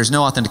start, there's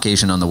no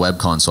authentication on the web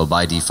console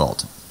by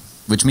default,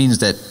 which means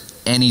that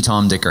any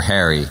Tom, Dick, or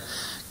Harry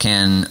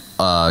can,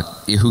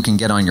 who can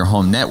get on your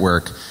home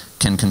network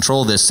can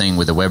control this thing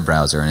with a web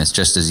browser, and it's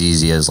just as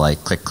easy as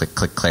like click, click,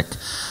 click, click.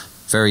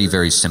 Very,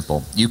 very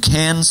simple. You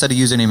can set a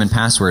username and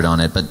password on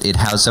it, but it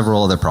has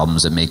several other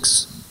problems that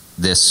makes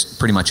this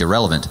pretty much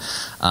irrelevant.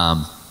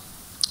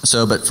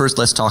 But first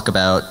let's talk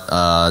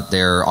about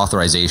their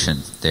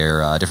authorization,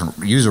 their different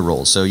user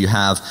roles. So you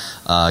have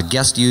a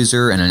guest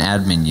user and an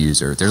admin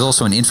user. There's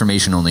also an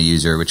information-only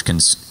user which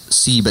can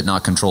see but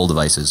not control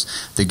devices.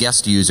 The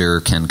guest user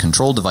can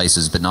control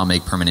devices but not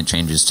make permanent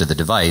changes to the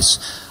device,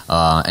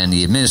 and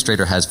the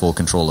administrator has full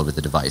control over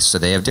the device. So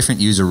they have different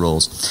user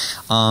roles.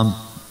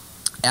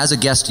 As a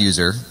guest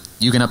user,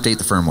 you can update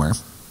the firmware.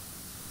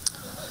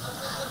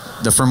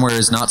 The firmware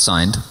is not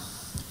signed.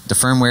 The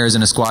firmware is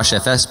in a Squash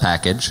FS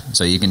package,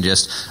 so you can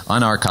just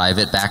unarchive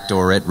it,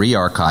 backdoor it,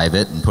 re-archive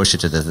it, and push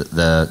it to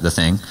the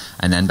thing,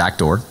 and then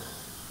backdoor.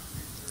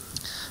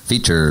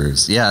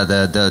 Features. Yeah,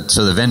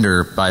 so the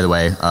vendor, by the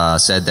way,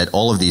 said that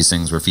all of these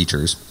things were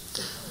features.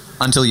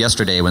 Until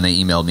yesterday when they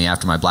emailed me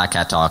after my Black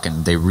Hat talk,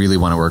 and they really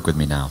want to work with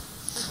me now.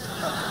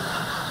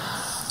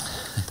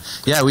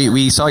 Yeah,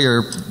 we saw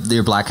your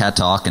Black Hat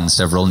talk and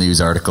several news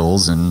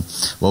articles, and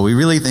well, we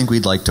really think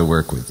we'd like to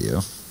work with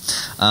you.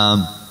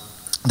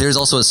 There's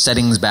also a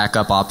settings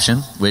backup option,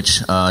 which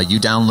you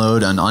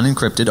download an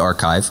unencrypted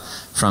archive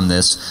from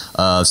this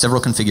of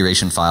several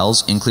configuration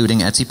files,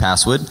 including etc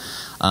password.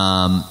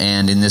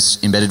 And in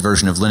this embedded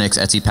version of Linux,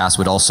 etc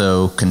password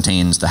also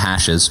contains the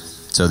hashes,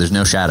 so there's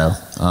no shadow.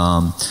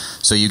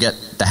 So you get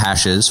the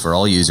hashes for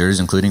all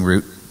users, including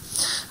root.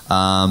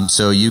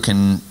 So you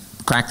can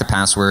crack the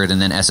password and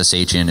then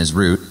SSH in as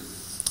root.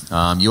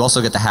 You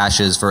also get the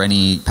hashes for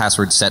any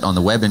password set on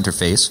the web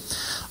interface.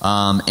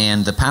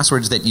 And the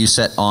passwords that you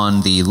set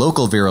on the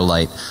local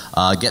Verilight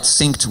get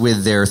synced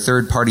with their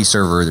third-party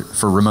server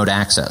for remote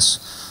access.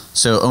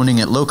 So owning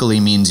it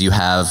locally means you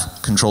have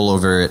control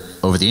over it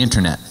over the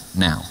internet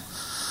now.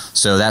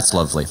 So that's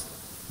lovely.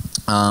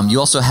 You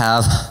also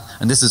have,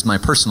 and this is my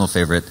personal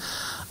favorite,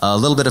 a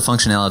little bit of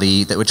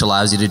functionality which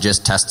allows you to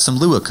just test some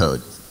Lua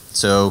code.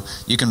 So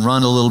you can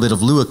run a little bit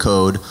of Lua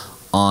code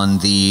on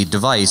the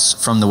device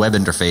from the web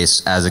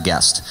interface as a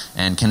guest.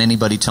 And can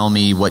anybody tell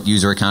me what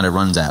user account it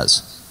runs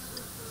as?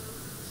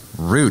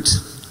 Root.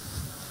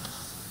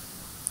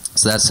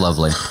 So that's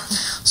lovely.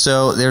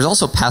 So there's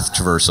also path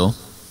traversal.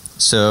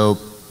 So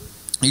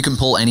you can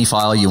pull any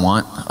file you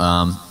want.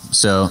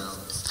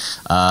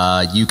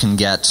 You can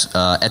get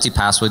etc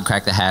password,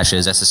 crack the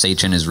hashes,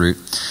 SSH in as root.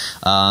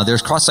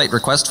 There's cross-site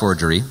request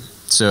forgery.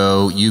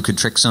 So you could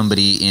trick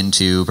somebody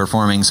into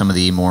performing some of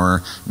the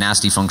more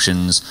nasty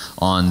functions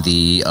on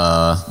the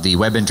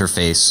web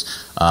interface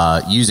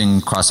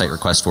using cross-site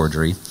request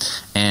forgery.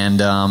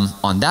 And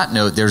on that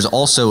note, there's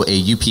also a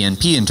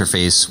UPnP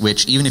interface,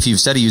 which even if you've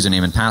set a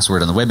username and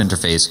password on the web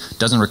interface,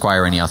 doesn't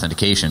require any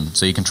authentication.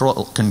 So you can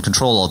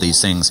control all these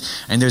things.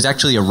 And there's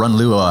actually a run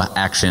Lua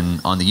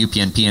action on the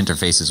UPnP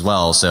interface as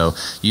well. So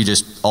you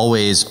just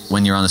always,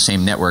 when you're on the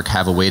same network,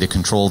 have a way to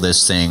control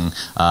this thing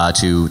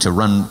to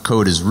run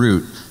code as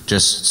root,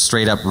 just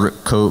straight up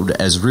code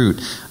as root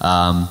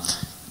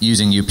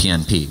using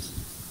UPnP.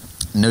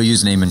 No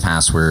username and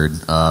password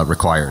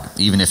required,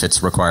 even if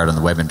it's required on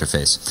the web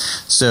interface.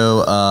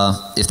 So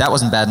if that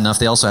wasn't bad enough,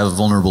 they also have a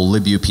vulnerable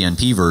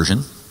libupnp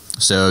version,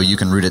 so you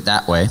can root it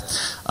that way.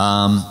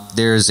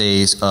 There's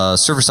a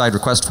server-side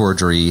request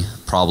forgery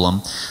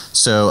problem.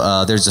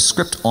 So there's a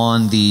script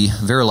on the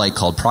Verilight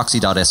called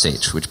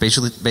proxy.sh, which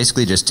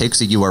basically just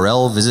takes a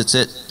URL, visits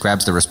it,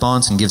 grabs the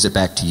response, and gives it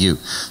back to you.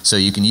 So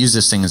you can use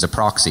this thing as a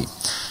proxy.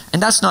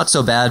 And that's not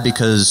so bad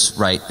because,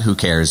 right, who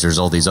cares? There's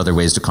all these other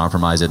ways to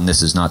compromise it, and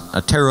this is not a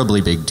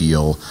terribly big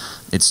deal.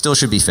 It still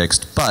should be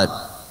fixed, but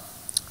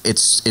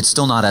it's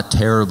still not a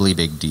terribly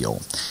big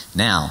deal.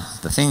 Now,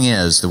 the thing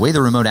is, the way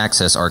the remote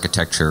access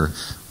architecture,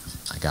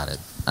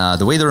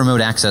 the way the remote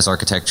access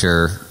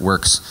architecture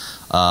works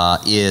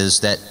is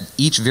that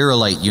each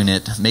Verilight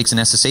unit makes an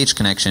SSH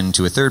connection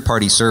to a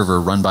third-party server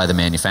run by the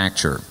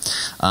manufacturer,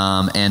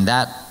 and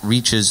that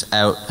reaches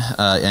out,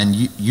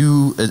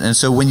 and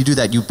so when you do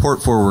that, you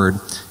port forward.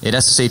 It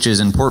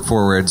SSHs and port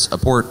forwards a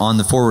port on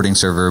the forwarding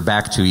server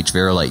back to each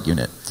Verilight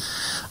unit.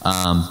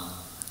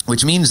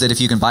 Which means that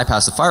if you can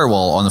bypass the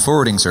firewall on the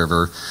forwarding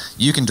server,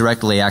 you can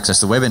directly access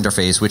the web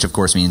interface, which of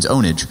course means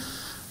ownage.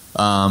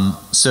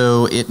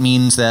 So it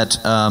means that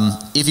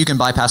if you can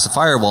bypass the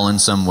firewall in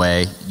some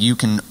way, you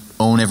can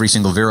own every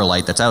single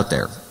Verilight that's out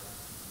there.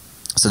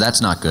 So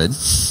that's not good,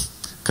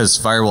 because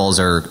firewalls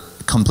are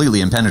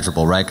completely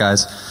impenetrable, right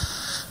guys?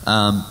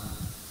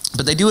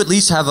 But they do at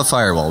least have a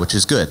firewall, which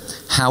is good.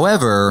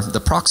 However,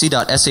 the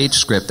proxy.sh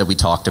script that we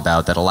talked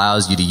about that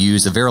allows you to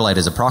use the Verilight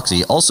as a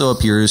proxy also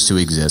appears to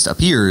exist.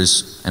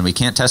 Appears, and we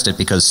can't test it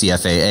because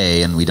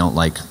CFAA and we don't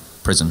like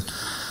prison.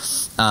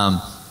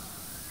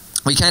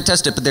 We can't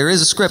test it, but there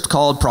is a script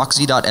called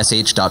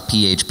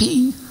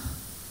proxy.sh.php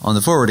on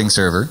the forwarding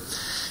server,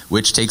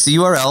 which takes the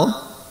URL,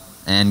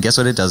 and guess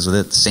what it does with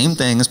it? Same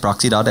thing as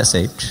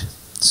proxy.sh.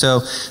 So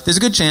there's a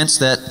good chance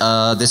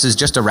that this is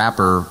just a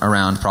wrapper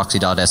around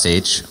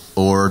proxy.sh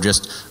or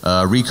just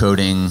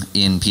recoding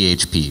in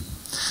PHP.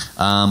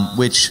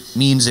 Which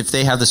means if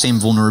they have the same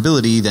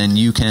vulnerability, then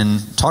you can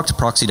talk to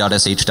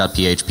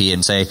proxy.sh.php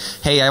and say,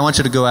 hey, I want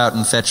you to go out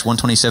and fetch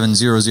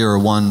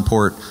 127.0.0.1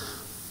 port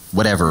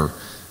whatever,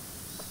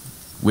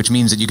 which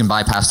means that you can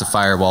bypass the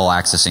firewall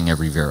accessing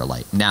every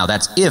Verilight. Now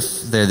that's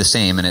if they're the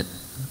same, and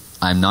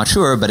I'm not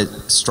sure, but it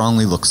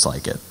strongly looks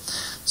like it.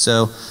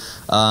 So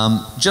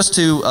just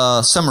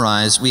to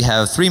summarize, we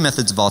have 3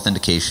 methods of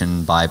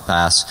authentication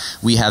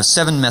bypass. We have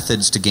 7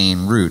 methods to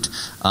gain root.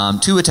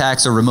 2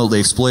 attacks are remotely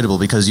exploitable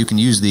because you can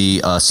use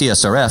the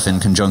CSRF in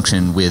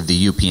conjunction with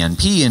the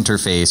UPnP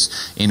interface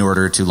in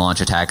order to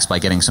launch attacks by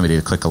getting somebody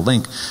to click a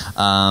link.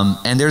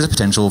 And there's a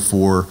potential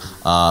for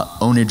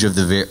ownage of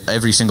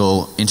every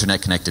single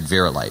internet connected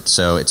Verilight.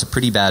 So it's a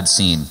pretty bad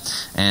scene.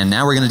 And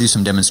now we're going to do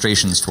some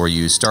demonstrations for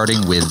you,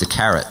 starting with the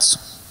carrots.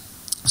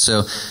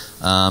 So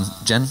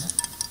Jen?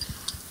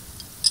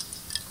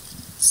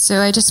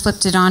 So I just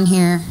flipped it on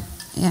here,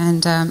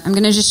 and I'm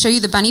going to just show you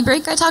the bunny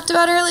break I talked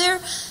about earlier.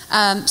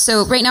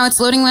 So right now it's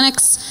loading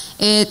Linux.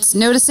 It's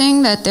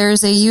noticing that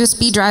there's a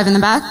USB drive in the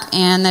back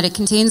and that it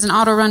contains an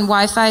auto-run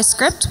Wi-Fi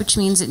script, which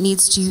means it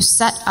needs to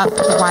set up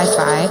the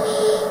Wi-Fi.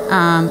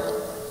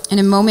 In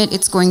a moment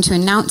it's going to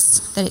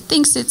announce that it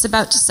thinks it's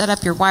about to set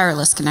up your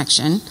wireless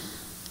connection,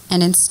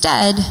 and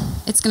instead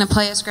it's going to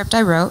play a script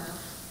I wrote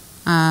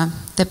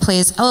that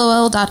plays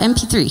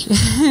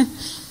lol.mp3.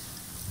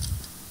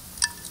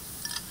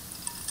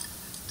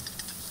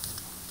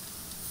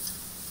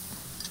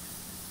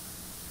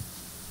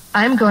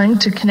 I'm going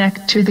to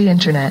connect to the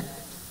internet.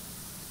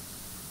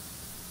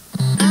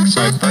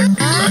 Excite bike,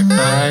 excite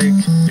bike,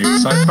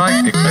 excite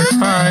bike, excite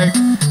bike,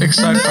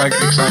 excite bike,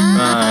 excite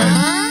bike,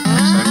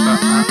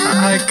 excite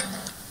bike.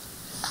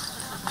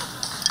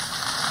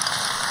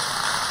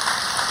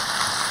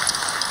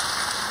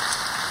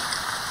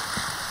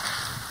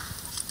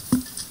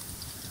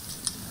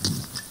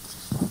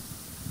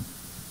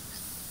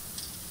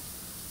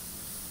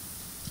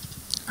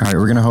 All right,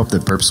 we're going to hope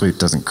that Burp Suite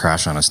doesn't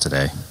crash on us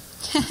today.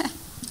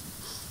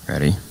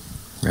 Ready?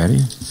 Ready?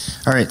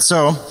 All right,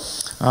 so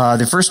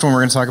the first one we're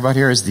going to talk about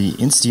here is the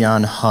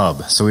Insteon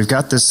Hub. So we've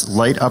got this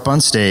light up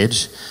on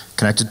stage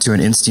connected to an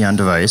Insteon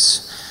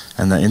device,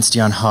 and the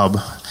Insteon Hub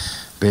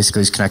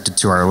basically is connected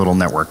to our little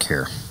network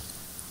here.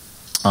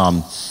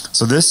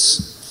 So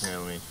this, here,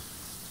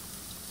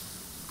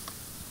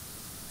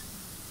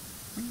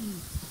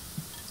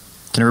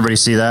 can everybody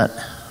see that?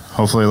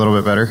 Hopefully a little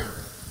bit better.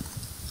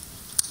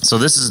 So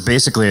this is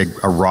basically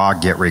a raw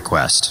GET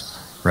request,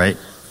 right?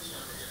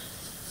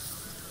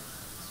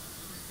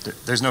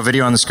 There's no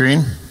video on the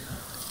screen?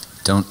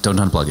 Don't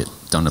unplug it.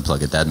 Don't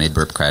unplug it. That made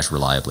Burp crash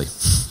reliably.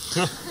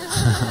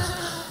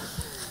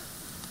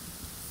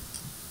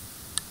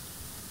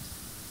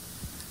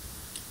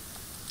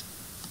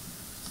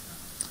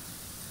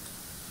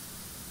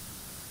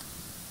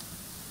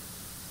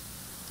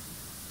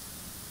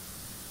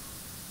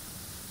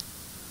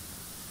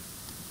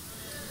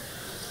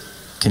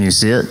 Can you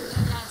see it?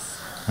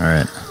 Yes. All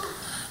right.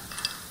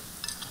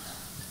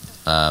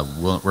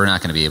 We're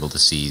not going to be able to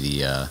see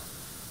the...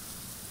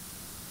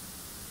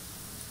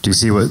 Do you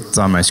see what's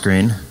on my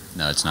screen?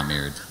 No, it's not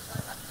mirrored.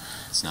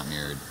 It's not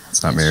mirrored.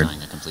 It's not mirrored. It's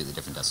showing a completely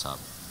different desktop.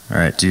 All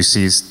right. Do you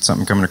see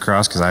something coming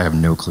across? Because I have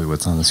no clue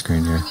what's on the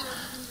screen here.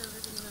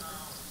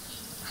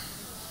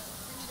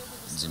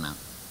 Zoom out.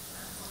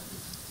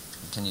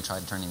 Can you try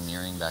turning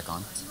mirroring back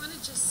on? Do you want to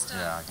just...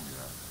 Yeah, I can do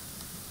that.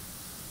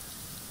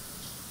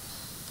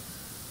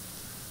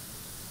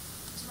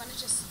 Do you want to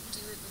just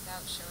do it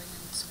without showing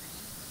on the screen?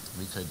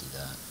 We could do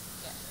that.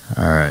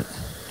 Yeah. All right.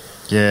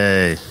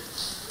 Yay.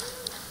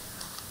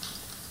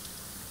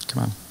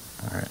 Come on.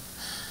 All right.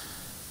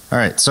 All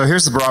right. So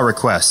here's the raw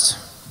request.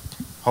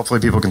 Hopefully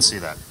people can see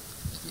that.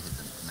 If you hit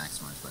the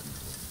maximize button.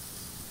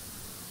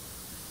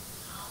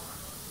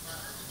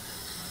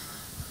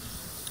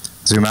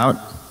 Zoom out.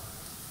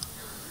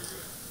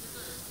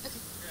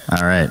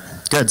 All right.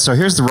 Good. So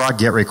here's the raw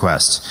GET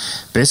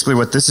request. Basically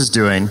what this is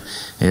doing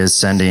is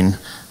sending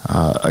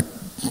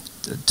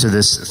to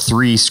this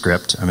 3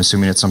 script. I'm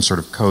assuming it's some sort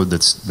of code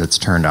that's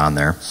turned on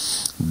there.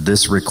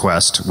 This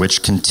request,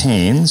 which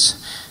contains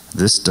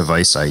this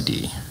device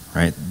ID,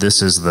 right?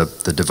 This is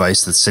the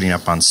device that's sitting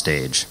up on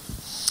stage.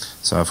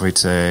 So if we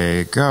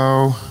say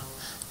go,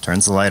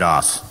 turns the light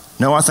off.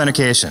 No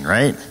authentication,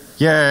 right?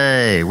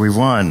 Yay, we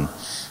won.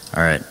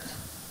 All right.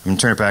 I'm going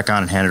to turn it back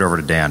on and hand it over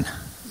to Dan.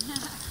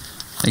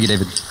 Thank you,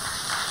 David.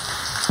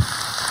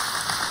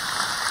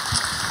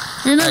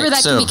 Remember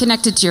that can be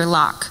connected to your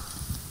lock.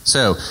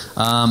 So,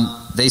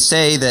 they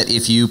say that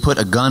if you put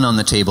a gun on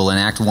the table in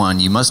Act 1,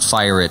 you must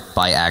fire it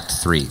by Act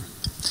 3.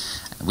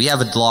 We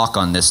have a lock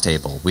on this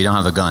table. We don't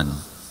have a gun.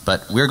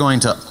 But we're going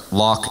to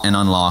lock and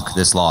unlock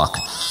this lock.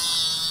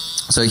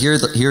 So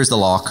here's the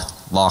lock,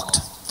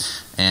 locked.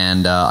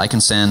 And I can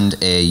send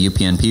a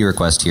UPnP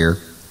request here.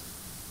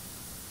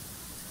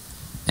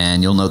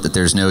 And you'll note that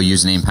there's no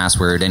username,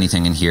 password,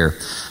 anything in here.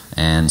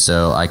 And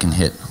so I can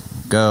hit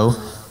go.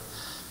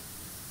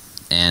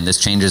 And this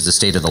changes the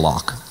state of the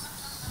lock.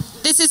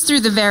 This is through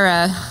the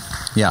Vera.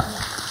 Yeah.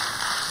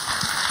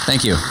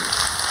 Thank you.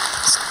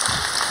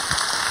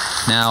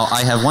 Now,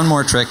 I have one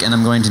more trick, and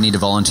I'm going to need a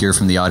volunteer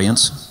from the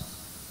audience.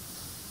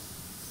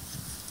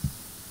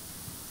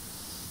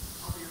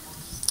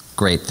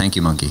 Great. Thank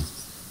you, Monkey.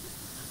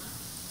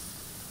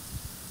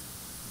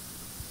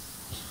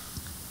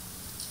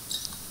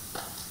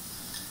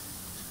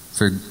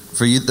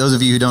 For you, those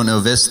of you who don't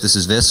know Vis, this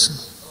is Vis.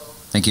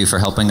 Thank you for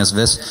helping us,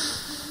 Vis.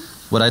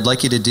 What I'd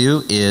like you to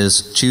do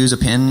is choose a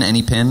pin,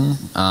 any pin,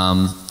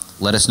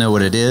 let us know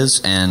what it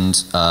is, and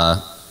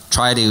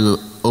try to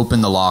open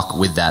the lock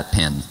with that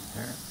pin.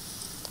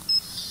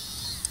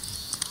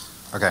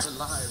 Okay.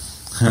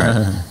 All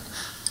right.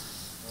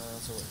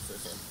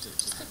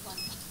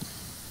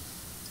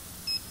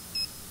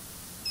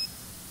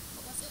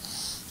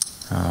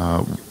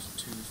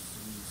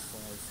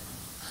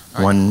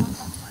 One,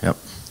 yep.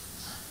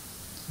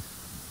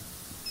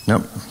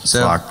 Nope.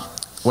 So,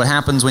 what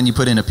happens when you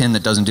put in a pin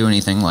that doesn't do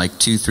anything, like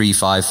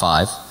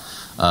 2355?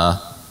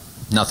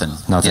 Nothing.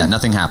 Nothing. Yeah,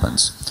 nothing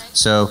happens.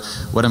 So,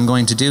 what I'm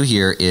going to do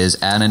here is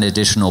add an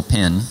additional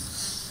pin.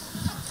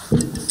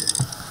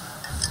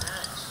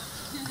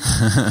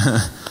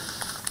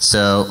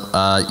 So,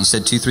 you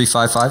said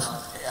 2355?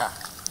 Yeah.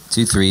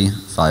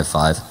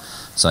 2355.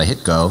 So I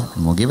hit go,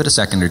 and we'll give it a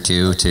second or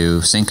two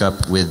to sync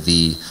up with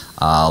the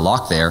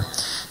lock there.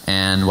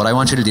 And what I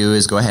want you to do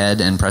is go ahead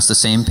and press the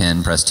same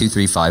pin, press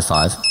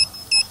 2355.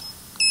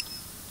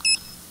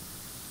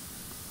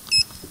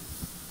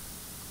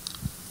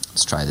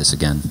 Let's try this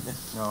again.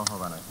 No,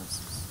 hold on.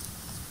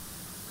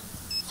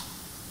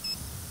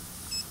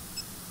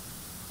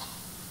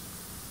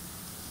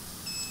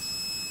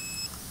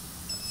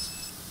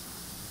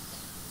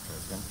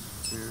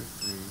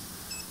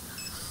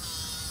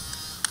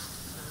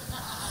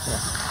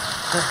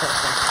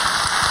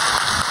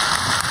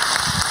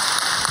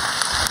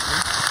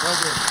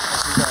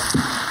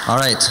 All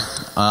right,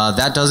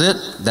 that does it.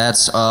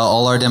 That's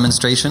all our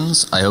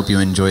demonstrations. I hope you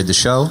enjoyed the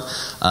show.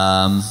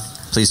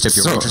 Please tip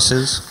your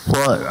waitresses.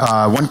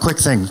 Well, one quick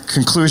thing.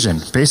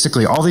 Conclusion.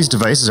 Basically, all these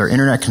devices are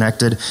internet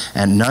connected,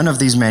 and none of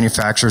these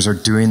manufacturers are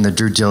doing the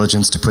due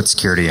diligence to put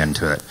security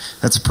into it.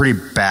 That's a pretty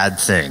bad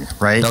thing,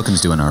 right?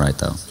 Belkin's doing all right,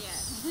 though.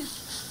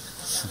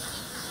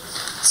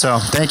 So,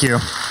 thank you.